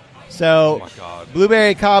Ale. So Oh, my God.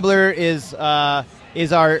 Blueberry Cobbler is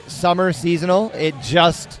our summer seasonal. It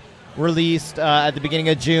just released at the beginning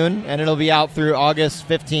of June, and it'll be out through August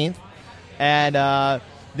 15th. And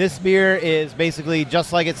this beer is basically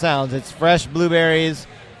just like it sounds. It's fresh blueberries.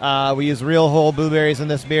 We use real whole blueberries in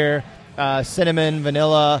this beer. Cinnamon,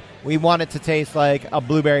 vanilla. We want it to taste like a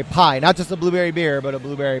blueberry pie. Not just a blueberry beer, but a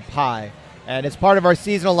blueberry pie. And it's part of our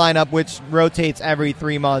seasonal lineup, which rotates every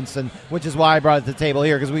 3 months, and which is why I brought it to the table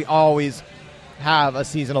here, because we always have a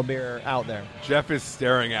seasonal beer out there. Jeff is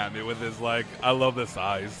staring at me with his, I love this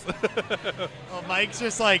eyes. Well, Mike's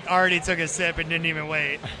just already took a sip and didn't even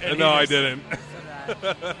wait. And No, I just- didn't.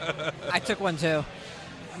 I took one too.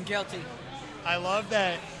 I'm guilty. I love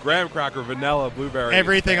that Graham cracker, vanilla, blueberry.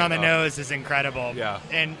 everything on the stand up. nose is incredible. Yeah.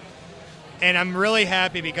 And I'm really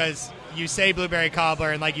happy because you say blueberry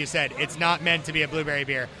cobbler, and like you said, it's not meant to be a blueberry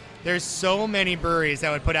beer. There's so many breweries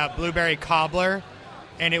that would put out blueberry cobbler,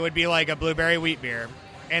 and it would be like a blueberry wheat beer.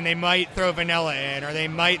 And they might throw vanilla in, or they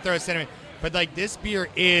might throw cinnamon. But, this beer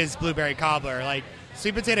is blueberry cobbler.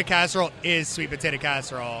 Sweet potato casserole is sweet potato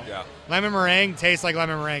casserole. Yeah. Lemon meringue tastes like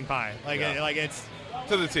lemon meringue pie. Yeah. It's...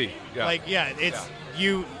 To the T. Yeah.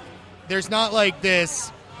 There's not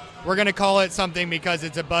this, we're going to call it something because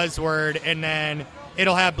it's a buzzword, and then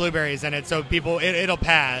it'll have blueberries in it, so it'll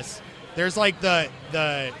pass. There's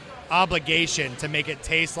the obligation to make it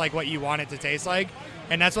taste like what you want it to taste like,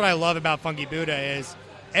 and that's what I love about Funky Buddha is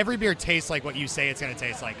every beer tastes like what you say it's going to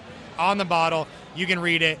taste like. On the bottle, you can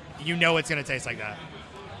read it, you know it's going to taste like that.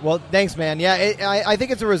 Well, thanks, man. Yeah, I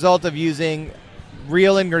think it's a result of using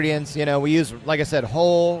real ingredients. We use, like I said,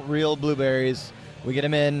 whole, real blueberries. We get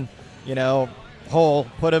them in, whole,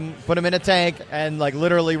 put them in a tank, and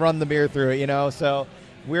literally run the beer through it. So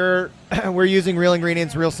we're using real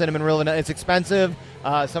ingredients, real cinnamon, real vanilla. It's expensive.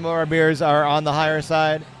 Some of our beers are on the higher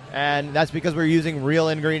side, and that's because we're using real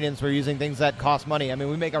ingredients. We're using things that cost money. I mean,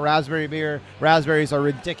 we make a raspberry beer. Raspberries are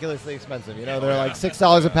ridiculously expensive. They're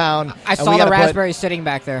 $6 a pound. I and saw we the gotta put- raspberries sitting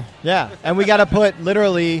back there. Yeah, and we got to put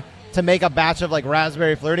literally to make a batch of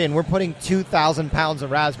raspberry flirty, we're putting 2,000 pounds of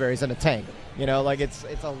raspberries in a tank.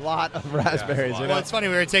 It's a lot of raspberries. Well, it's funny.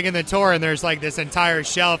 We were taking the tour, and there's this entire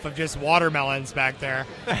shelf of just watermelons back there.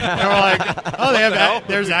 And we're like, oh,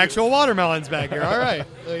 there's actual watermelons back here. All right,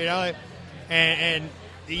 and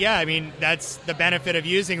yeah, I mean that's the benefit of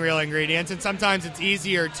using real ingredients, and sometimes it's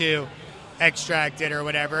easier to extract it or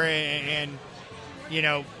whatever. And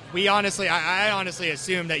we honestly, I honestly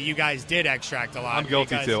assume that you guys did extract a lot. I'm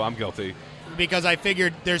guilty too. I'm guilty. Because I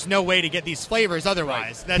figured there's no way to get these flavors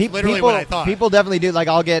otherwise. That's Pe- literally people, what I thought. People definitely do.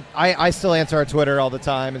 I still answer our Twitter all the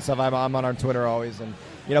time and stuff. I'm on our Twitter always, and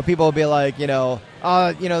people will be like,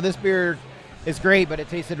 this beer is great, but it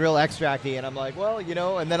tasted real extracty, and I'm like, well,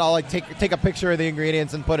 and then I'll take a picture of the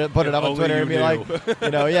ingredients and put it up on Twitter and be like,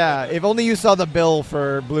 yeah, if only you saw the bill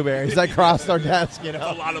for blueberries that crossed our desk, A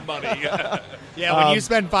lot of money. Yeah, when you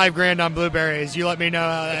spend $5,000 on blueberries, you let me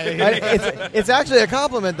know. It's actually a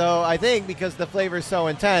compliment, though, I think, because the flavor is so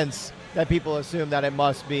intense that people assume that it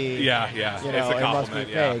must be, Yeah. it's a It's a it must be compliment.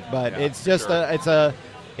 Yeah. fake. But Yeah, it's just sure.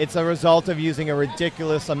 it's a result of using a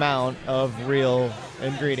ridiculous amount of real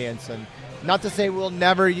ingredients, and not to say we'll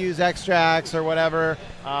never use extracts or whatever,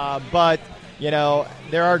 but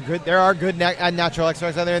there are good natural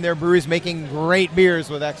extracts out there, and there are breweries making great beers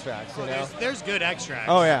with extracts. There's good extracts.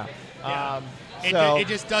 Oh yeah. Yeah. It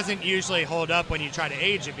just doesn't usually hold up when you try to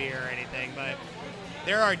age a beer or anything, but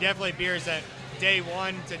there are definitely beers that day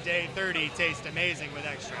 1 to day 30 taste amazing with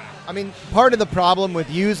extract. I mean, part of the problem with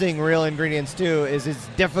using real ingredients too is it's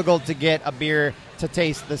difficult to get a beer to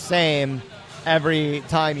taste the same every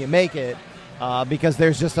time you make it because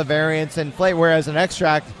there's just a variance in flavor. Whereas an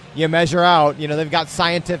extract, you measure out. They've got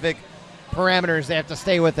scientific parameters they have to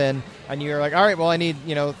stay within, and you're like, all right, well, I need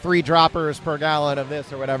 3 droppers per gallon of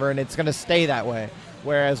this or whatever, and it's going to stay that way.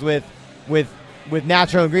 Whereas with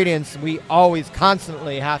natural ingredients, we always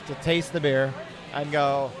constantly have to taste the beer and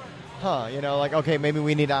go, okay, maybe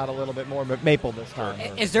we need to add a little bit more maple this time.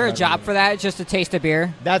 Is there a job for that, just to taste a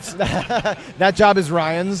beer? That's that job is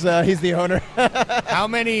Ryan's. He's the owner. How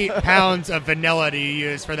many pounds of vanilla do you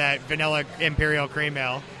use for that vanilla imperial cream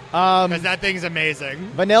ale? Because that thing's amazing.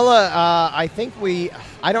 Vanilla, I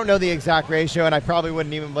don't know the exact ratio, and I probably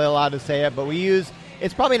wouldn't even be allowed to say it, but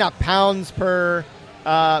it's probably not pounds per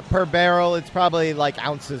barrel. It's probably like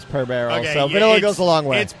ounces per barrel. Okay, so vanilla goes a long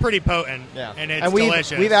way. It's pretty potent, and it's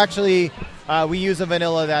delicious. We've actually, we use a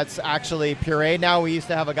vanilla that's actually pureed now. We used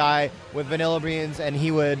to have a guy with vanilla beans, and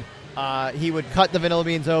he would cut the vanilla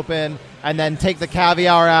beans open and then take the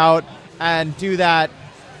caviar out and do that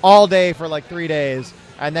all day for like 3 days.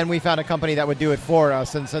 And then we found a company that would do it for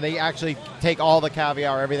us. And so they actually take all the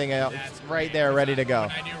caviar, everything else, right there, ready to go.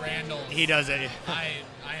 When I knew Randall, he does it. I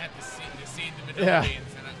had to seed the vanilla beans,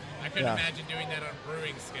 and I couldn't imagine doing that on a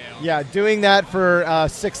brewing scale. Yeah, doing that for a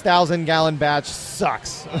 6,000 gallon batch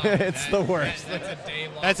sucks. It's the worst. That's a day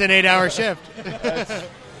long. That's an 8-hour shift.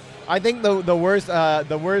 I think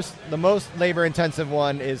the most labor intensive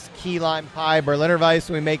one is key lime pie Berliner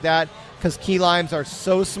Weiss. We make that because key limes are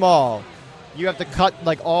so small. You have to cut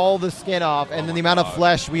like all the skin off, and then the amount of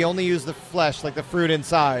flesh, we only use the flesh, like the fruit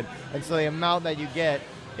inside. And so the amount that you get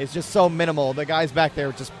is just so minimal. The guys back there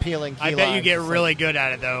are just peeling key I bet you limes. get really good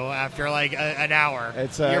at it, though, after like an hour.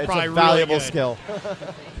 It's You're a probably valuable really good. skill.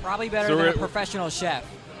 Probably better So than we're- a professional chef.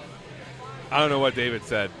 I don't know what David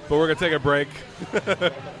said, but we're going to take a break.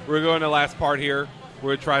 We're going to the last part here. We're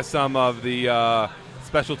going to try some of the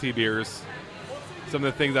specialty beers, some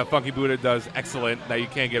of the things that Funky Buddha does excellent that you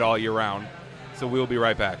can't get all year round. So we'll be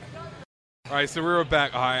right back. All right, so we're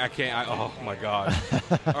back. Oh, my God.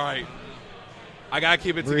 All right. I got to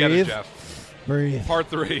keep it together, Breathe. Jeff. Breathe. Part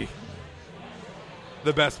 3.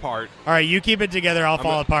 The best part. All right, you keep it together. I'll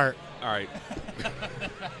fall apart. All right.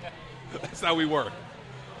 That's how we work.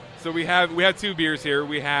 So we have 2 beers here.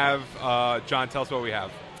 We have, John, tell us what we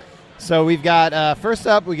have. So we've got, first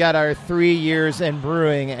up, we got our 3 years in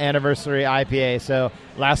brewing anniversary IPA. So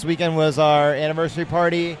last weekend was our anniversary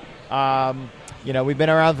party. We've been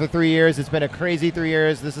around for 3 years. It's been a crazy 3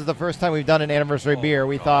 years. This is the first time we've done an anniversary beer.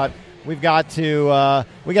 We thought we got to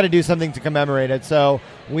do something to commemorate it. So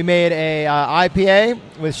we made a IPA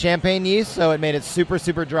with champagne yeast. So it made it super,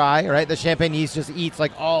 super dry, right? The champagne yeast just eats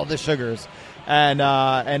like all the sugars. And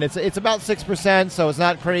it's about 6%, so it's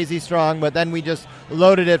not crazy strong. But then we just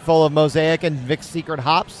loaded it full of Mosaic and Vic's Secret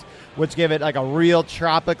hops, which give it like a real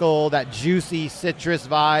tropical, that juicy citrus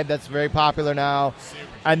vibe that's very popular now.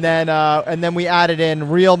 And then we added in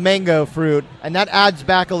real mango fruit, and that adds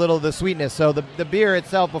back a little of the sweetness. So the beer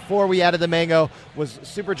itself, before we added the mango, was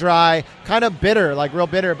super dry, kind of bitter, like real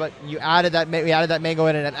bitter. But we added that mango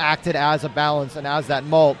in, and it acted as a balance and as that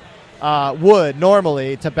malt would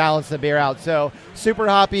normally to balance the beer out. So super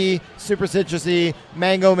hoppy, super citrusy.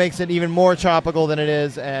 Mango makes it even more tropical than it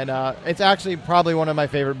is, and it's actually probably one of my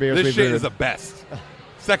favorite beers This we've shit brewed. is the best.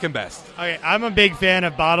 Second best. Okay, I'm a big fan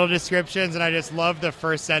of bottle descriptions, and I just love the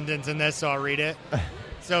first sentence in this, so I'll read it.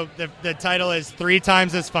 So the title is 3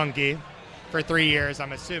 times as funky for 3 years,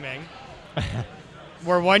 I'm assuming.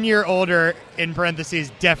 We're 1 year older, in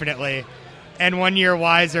parentheses, definitely, and 1 year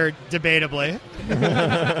wiser, debatably.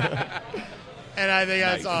 And I think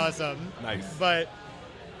that's awesome. Nice. But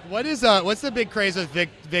what's the big craze with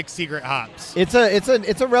Vic's Secret hops? It's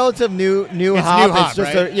a relative new hop. New hop, it's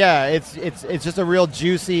just right? it's just a real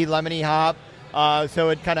juicy lemony hop. So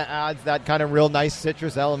it kind of adds that kind of real nice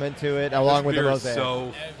citrus element to it, along with the This beer Mosaic. is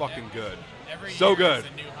so fucking good. Every So year good.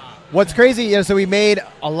 is a new hop. What's crazy, so we made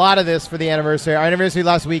a lot of this for the anniversary. Our anniversary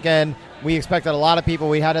last weekend, we expected a lot of people.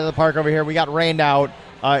 We had it at the park over here. We got rained out.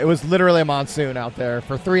 It was literally a monsoon out there.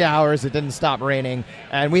 For 3 hours, it didn't stop raining.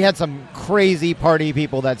 And we had some crazy party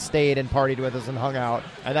people that stayed and partied with us and hung out.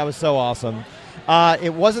 And that was so awesome.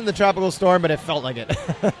 It wasn't the tropical storm, but it felt like it.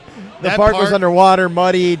 The park was underwater,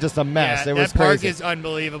 muddy, just a mess. Yeah, It was that park crazy. is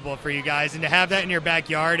unbelievable for you guys, and to have that in your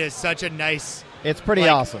backyard is such a nice It's pretty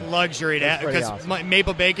like, awesome. luxury to It's have, pretty because awesome.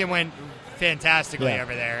 Maple Bacon went fantastically Yeah.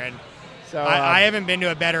 over there, and So I haven't been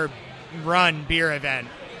to a better run beer event.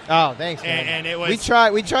 Oh, thanks, man. And it was- we try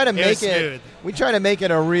to make was it smooth. we try to make it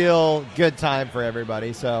a real good time for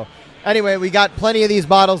everybody. So anyway, we got plenty of these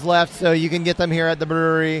bottles left, so you can get them here at the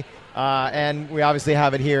brewery. and we obviously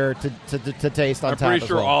have it here to taste on I'm tap. pretty as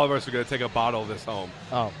sure well. all of us are going to take a bottle of this home.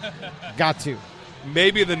 Oh, got to.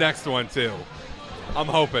 Maybe the next one too. I'm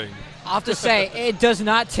hoping. I'll have to say, it does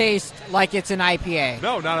not taste like it's an IPA.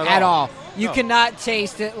 No, not at all. all. You No. cannot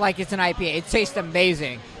taste it like it's an IPA. It tastes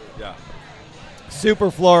amazing. Yeah. Super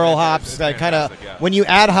floral It's hops. Kind of fantastic, yeah. when you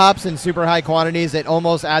add hops in super high quantities, it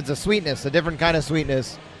almost adds a sweetness, a different kind of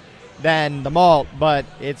sweetness than the malt. But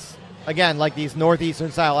it's again like these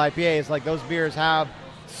northeastern style IPAs. Like those beers have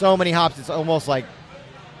so many hops, it's almost like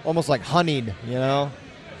honeyed. You know.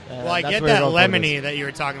 Well, I That's get where that you're going for lemony this. that you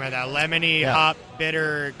were talking about. That lemony, Yeah. hop,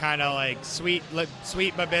 bitter, kind of like sweet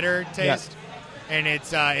but bitter taste. And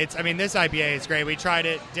it's. I mean, this IPA is great. We tried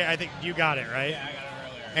it. I think you got it right. Yeah, I got it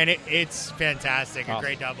earlier. And it's fantastic. A Awesome.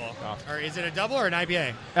 great double. Awesome. Or is it a double or an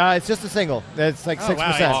IPA? It's just a single. It's like Oh, 6%. wow,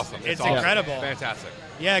 It's awesome. It's awesome. incredible. Fantastic.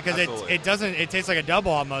 Yeah, because Absolutely. it doesn't. It tastes like a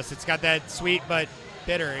double almost. It's got that sweet but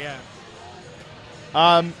bitter. Yeah.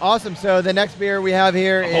 Awesome. So the next beer we have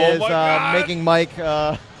here Oh is my God. making Mike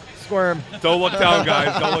squirm. Don't look down,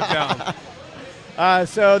 guys. Don't look down.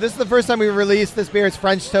 So this is the first time we released this beer. It's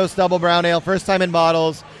French Toast Double Brown Ale. First time in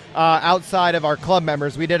bottles outside of our club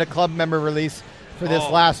members. We did a club member release for this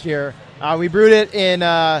Oh. last year. We brewed it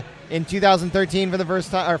in 2013 for the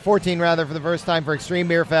first time, or 14 rather, for the first time for Extreme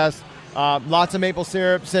Beer Fest. Lots of maple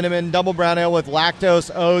syrup, cinnamon, double brown ale with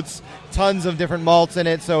lactose, oats, tons of different malts in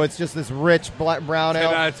it. So it's just this rich brown 10 ale.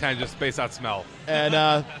 out of 10, just based on smell.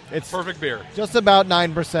 And it's Perfect beer. just about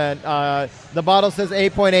 9%. The bottle says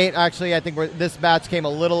 8.8. Actually, I think this batch came a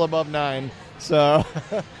little above 9. So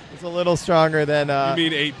it's a little stronger than... You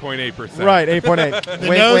mean 8.8%. right, 8.8. The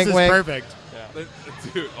wink, nose wink, is wink. perfect.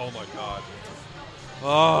 Dude, oh my God.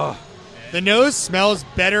 Oh, The nose smells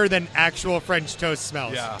better than actual French toast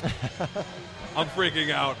smells. yeah. I'm freaking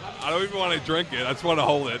out. I don't even want to drink it. I just want to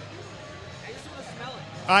hold it.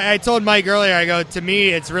 I told Mike earlier, I go, to me,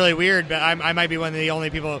 it's really weird, but I might be one of the only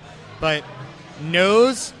people. But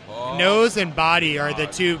nose and body are the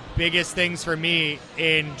two biggest things for me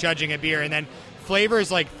in judging a beer. And then flavor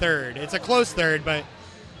is like third. It's a close third, but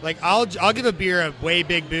like I'll give a beer a way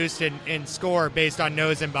big boost in score based on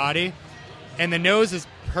nose and body. And the nose is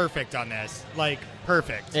perfect on this. Like,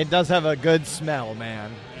 perfect. It does have a good smell,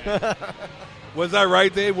 man. Was I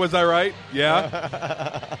right, Dave? Was I right?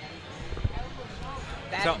 Yeah?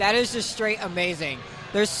 That is just straight amazing.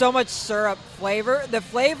 There's so much syrup flavor. The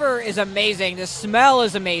flavor is amazing. The smell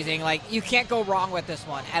is amazing. Like, you can't go wrong with this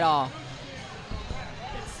one at all.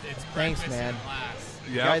 It's Thanks, breakfast man. in glass.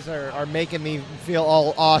 You Yeah. guys are making me feel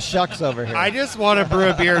all aw shucks over here. I just want to brew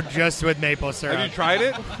a beer just with maple syrup. Have you tried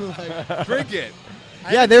it? Drink it.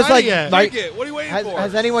 yeah, there's tried like, it yet. like Drink it. What are you waiting has, for?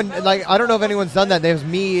 has anyone, like, I don't know if anyone's done that. There's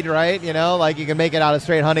mead, right? You know, like you can make it out of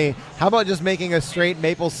straight honey. How about just making a straight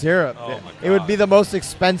maple syrup? Oh, my It would God. be the most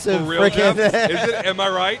expensive For real, freaking. Jeff? Is it? Am I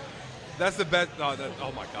right? That's the best. Oh,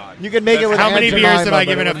 oh my God. You can make it with How Aunt many Jemima, beers have I but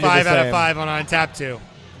given it a wouldn't be the 5 out of same. 5 on Untapped to?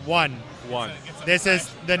 One. One. This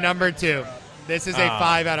is the number 2. This is a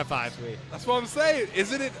 5 out of 5. That's what I'm saying.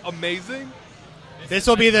 Isn't it amazing? This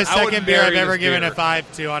will be the I would second beer I've marry ever this given beer. a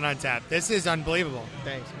 5 to on Untapped. This is unbelievable.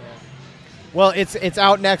 Thanks, man. Well, it's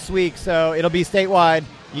out next week, so it'll be statewide.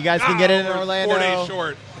 You guys can get it in we're Orlando. 4 days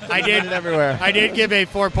short. I Get did it everywhere. I did give a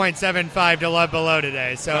 4.75 to Love Below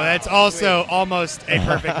today, so that's also almost a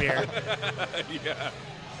perfect beer. Yeah.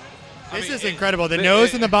 This mean, is incredible. The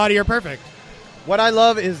nose and the body are perfect. What I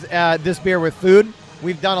love is this beer with food.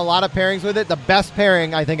 We've done a lot of pairings with it. The best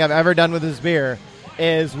pairing I think I've ever done with this beer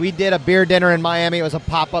is we did a beer dinner in Miami. It was a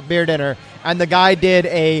pop-up beer dinner, and the guy did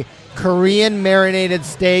a Korean marinated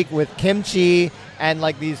steak with kimchi and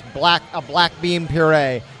like a black bean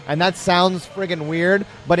puree. And that sounds friggin' weird,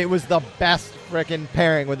 but it was the best frickin'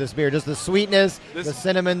 pairing with this beer. Just the sweetness, This- the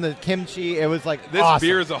cinnamon, the kimchi. It was like This awesome.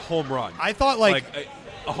 beer is a home run. I thought like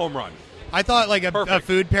a home run. I thought like a Perfect.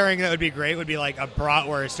 food pairing that would be great would be like a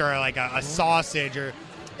bratwurst or like a sausage or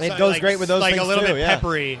It so- goes like, great with those like things a little too, bit yeah.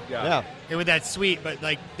 peppery. Yeah. And with that sweet, but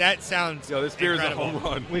like that sounds Yo, this beer incredible. is a home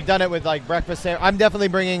run. We've done it with like breakfast. I'm definitely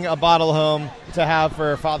bringing a bottle home to have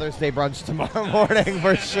for Father's Day brunch tomorrow morning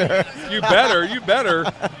for sure. You better. You better.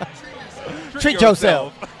 Treat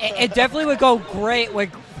yourself. It definitely would go great with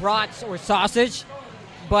brats or sausage.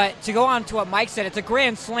 But to go on to what Mike said, it's a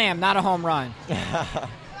grand slam, not a home run.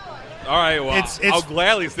 All right, well, It's- I'll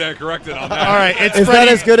gladly stand corrected on that. All right, it's Is Freddie,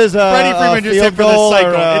 that as good as Freddie a Freeman just field said for the goal cycle.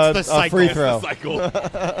 or a, It's the a free cycle. throw?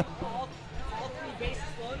 Cycle.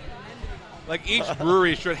 Like each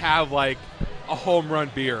brewery should have like a home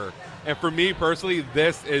run beer, and for me personally,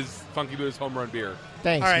 this is Funky Blue's home run beer.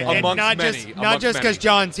 Thanks, All right, man. and Amongst not many, just amongst because many.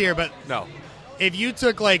 John's here, but No, if you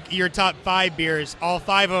took like your top 5 beers, all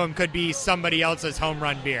 5 of them could be somebody else's home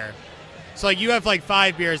run beer. So like you have like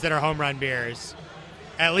 5 beers that are home run beers,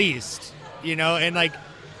 at least, and like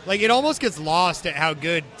it almost gets lost at how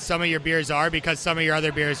good some of your beers are because some of your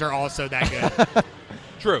other beers are also that good.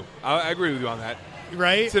 True. I agree with you on that.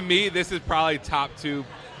 Right? To me, this is probably top 2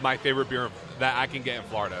 my favorite beer that I can get in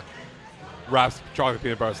Florida. Rap's chocolate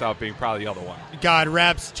peanut butter stout being probably the other one. God,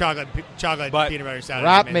 Rap's chocolate But peanut butter stout.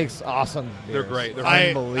 Rap is amazing. makes awesome beers. They're great. They're I'm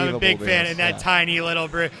unbelievable a big fan, beers. and that Yeah. tiny little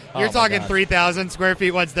brew. Oh You're my talking God. 3,000 square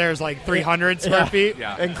feet. What's theirs, like 300 square feet?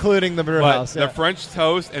 Yeah. Including the brew But house. the French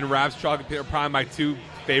toast and Rap's chocolate peanut are probably my 2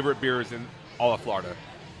 favorite beers in all of Florida.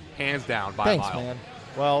 Hands down by Thanks, a mile. man.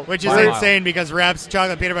 Well, Which is Wow. insane because Rap's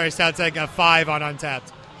chocolate peanut butter stout's like a 5 on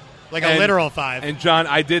Untapped. Like a And- literal 5. And John,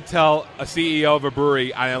 I did tell a CEO of a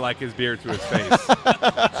brewery I didn't like his beer to his face.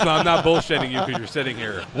 So I'm not bullshitting you because you're sitting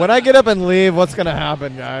here. when I get up and leave, what's going to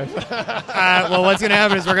happen, guys? Well, what's going to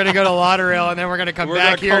happen is we're going to go to Lauderdale, and then we're going to come We're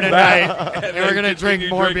back gonna here come tonight, back and and we're going to drink continue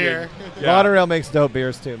more drinking. beer. Yeah. Lauderdale makes dope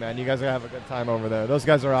beers too, man. You guys are going to have a good time over there. Those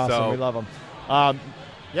guys are awesome. So- We love them.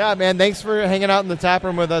 Yeah, man, thanks for hanging out in the tap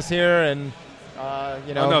room with us here and,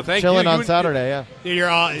 no, thank chilling you. on You- Saturday, yeah. Dude, you're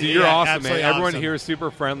all, Dude, you're yeah, awesome, man. absolutely Everyone awesome. here is super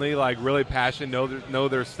friendly, like really passionate, know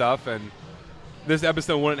their stuff, and this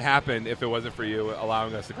episode wouldn't happen if it wasn't for you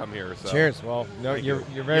allowing us to come here. So. Cheers. Well, no, Thank you're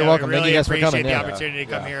you. very Yeah, welcome. we really Thank you guys for appreciate coming. the Yeah. opportunity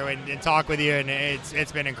to come Yeah. here and talk with you, and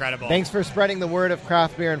it's been incredible. Thanks for spreading the word of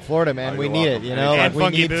craft beer in Florida, man. Oh, we you're need welcome. it, you know. And Like, we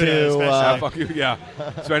Funky need Buddha, to. especially. Fuck you, yeah.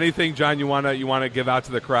 So anything, John, you wanna give out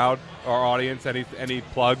to the crowd, our audience? Any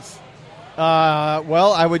plugs?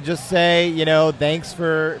 Well, I would just say, thanks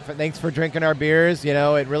for drinking our beers.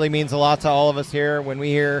 It really means a lot to all of us here when we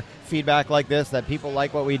hear feedback like this that people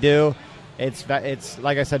like what we do. It's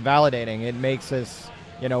like I said, validating. It makes us,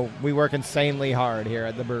 we work insanely hard here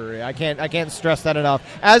at the brewery. I can't stress that enough.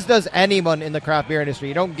 As does anyone in the craft beer industry.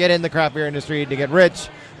 You don't get in the craft beer industry to get rich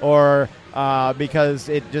or because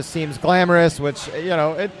it just seems glamorous, which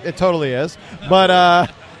it totally is. But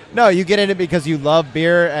no, you get in it because you love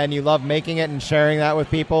beer and you love making it and sharing that with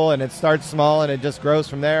people, and it starts small and it just grows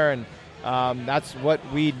from there, and that's what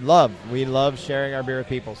we love. We love sharing our beer with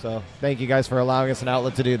people, so thank you guys for allowing us an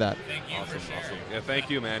outlet to do that. Thank you for sharing. Yeah, thank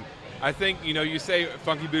you, man. I think, you say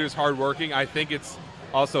Funky Buddha is hardworking. I think it's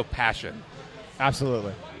also passion.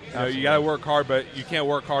 Absolutely. You got to work hard, but you can't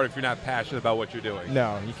work hard if you're not passionate about what you're doing.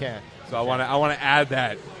 No, you can't. So I want to add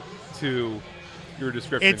that to your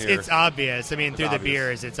description here. It's obvious. I mean, through the obvious.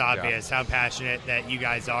 beers, it's obvious how passionate that you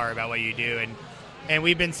guys are about what you do, and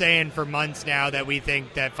we've been saying for months now that we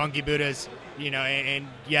think that Funky Buddha's, and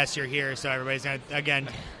yes, you're here, so everybody's gonna again,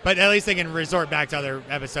 but at least they can resort back to other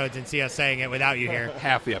episodes and see us saying it without you here.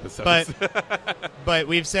 Half the episodes. But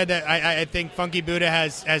we've said that I think Funky Buddha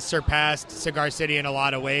has surpassed Cigar City in a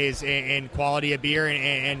lot of ways in quality of beer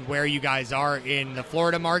and where you guys are in the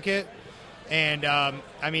Florida market. And,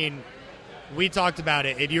 I mean, we talked about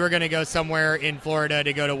it. If you were going to go somewhere in Florida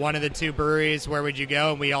to go to one of the 2 breweries, where would you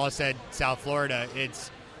go? And we all said South Florida.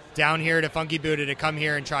 It's down here to Funky Buddha. To come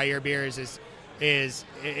here and try your beers is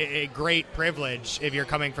a great privilege if you're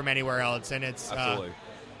coming from anywhere else. And it's Absolutely.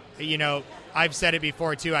 I've said it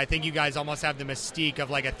before too. I think you guys almost have the mystique of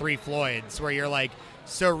like a Three Floyds, where you're like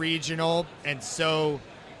so regional and so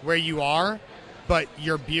where you are, but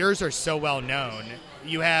your beers are so well known.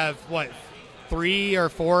 You have 3 or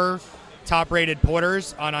 4 top-rated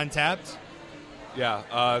porters on Untapped.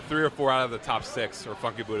 Yeah, 3 or 4 out of the top 6 are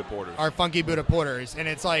Funky Buddha porters. Are Funky Buddha porters, and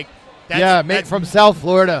it's like Made from South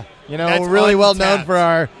Florida. That's We're really well known Untapped. for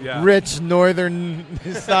our Yeah. rich northern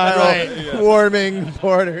style Right. Yeah. warming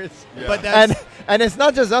porters. Yeah. But that's And it's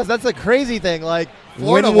not just us. That's a crazy thing. Like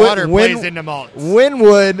Florida water plays into malts.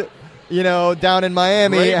 Wynwood, down in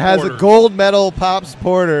Miami, Great has porter. a gold medal Pops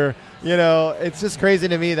Porter. It's just crazy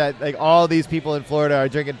to me that like all these people in Florida are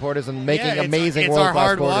drinking porters and making Yeah, amazing It's our world-class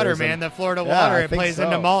hard water, porters. man. And The Florida Yeah, water I it think plays so.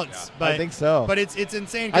 into malts. But I think so. But it's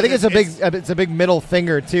insane. I think it's a big middle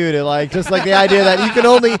finger too to like just like the idea that you can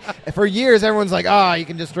only for years everyone's like you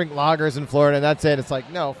can just drink lagers in Florida and that's it. It's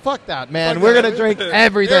like no, fuck that, man. Fuck We're that. gonna drink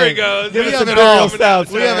everything. There he goes. Give We us have some it all. imperial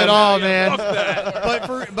stouts. We have it all, Yeah, man. fuck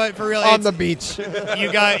that. but for real, On it's- the beach.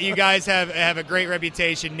 you guys have a great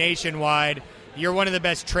reputation nationwide. You're one of the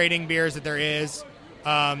best trading beers that there is.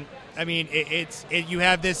 I mean, you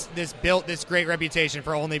have this great reputation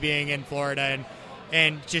for only being in Florida,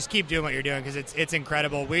 and just keep doing what you're doing because it's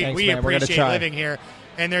incredible. We Thanks, man. We're gonna appreciate try. living here,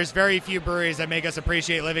 and there's very few breweries that make us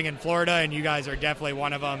appreciate living in Florida, and you guys are definitely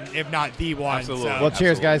one of them, if not the one. Absolutely. So, Well, cheers,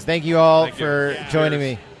 Absolutely. guys. Thank you all Thank you. for Yeah. joining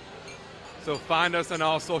Cheers. me. So find us on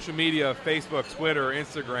all social media, Facebook, Twitter,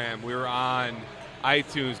 Instagram. We're on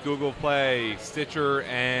iTunes, Google Play, Stitcher,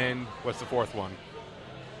 and what's the fourth one?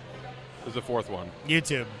 There's the fourth one.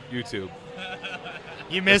 YouTube. YouTube.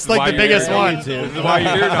 You missed This is like the why you're biggest here. one. This is why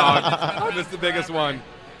you're here, dog. I missed the biggest one.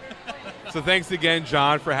 So thanks again,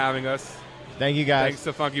 John, for having us. Thank you guys. Thanks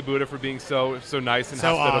to Funky Buddha for being so nice and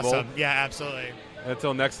So hospitable. awesome. Yeah, absolutely. And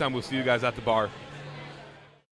until next time, we'll see you guys at the bar.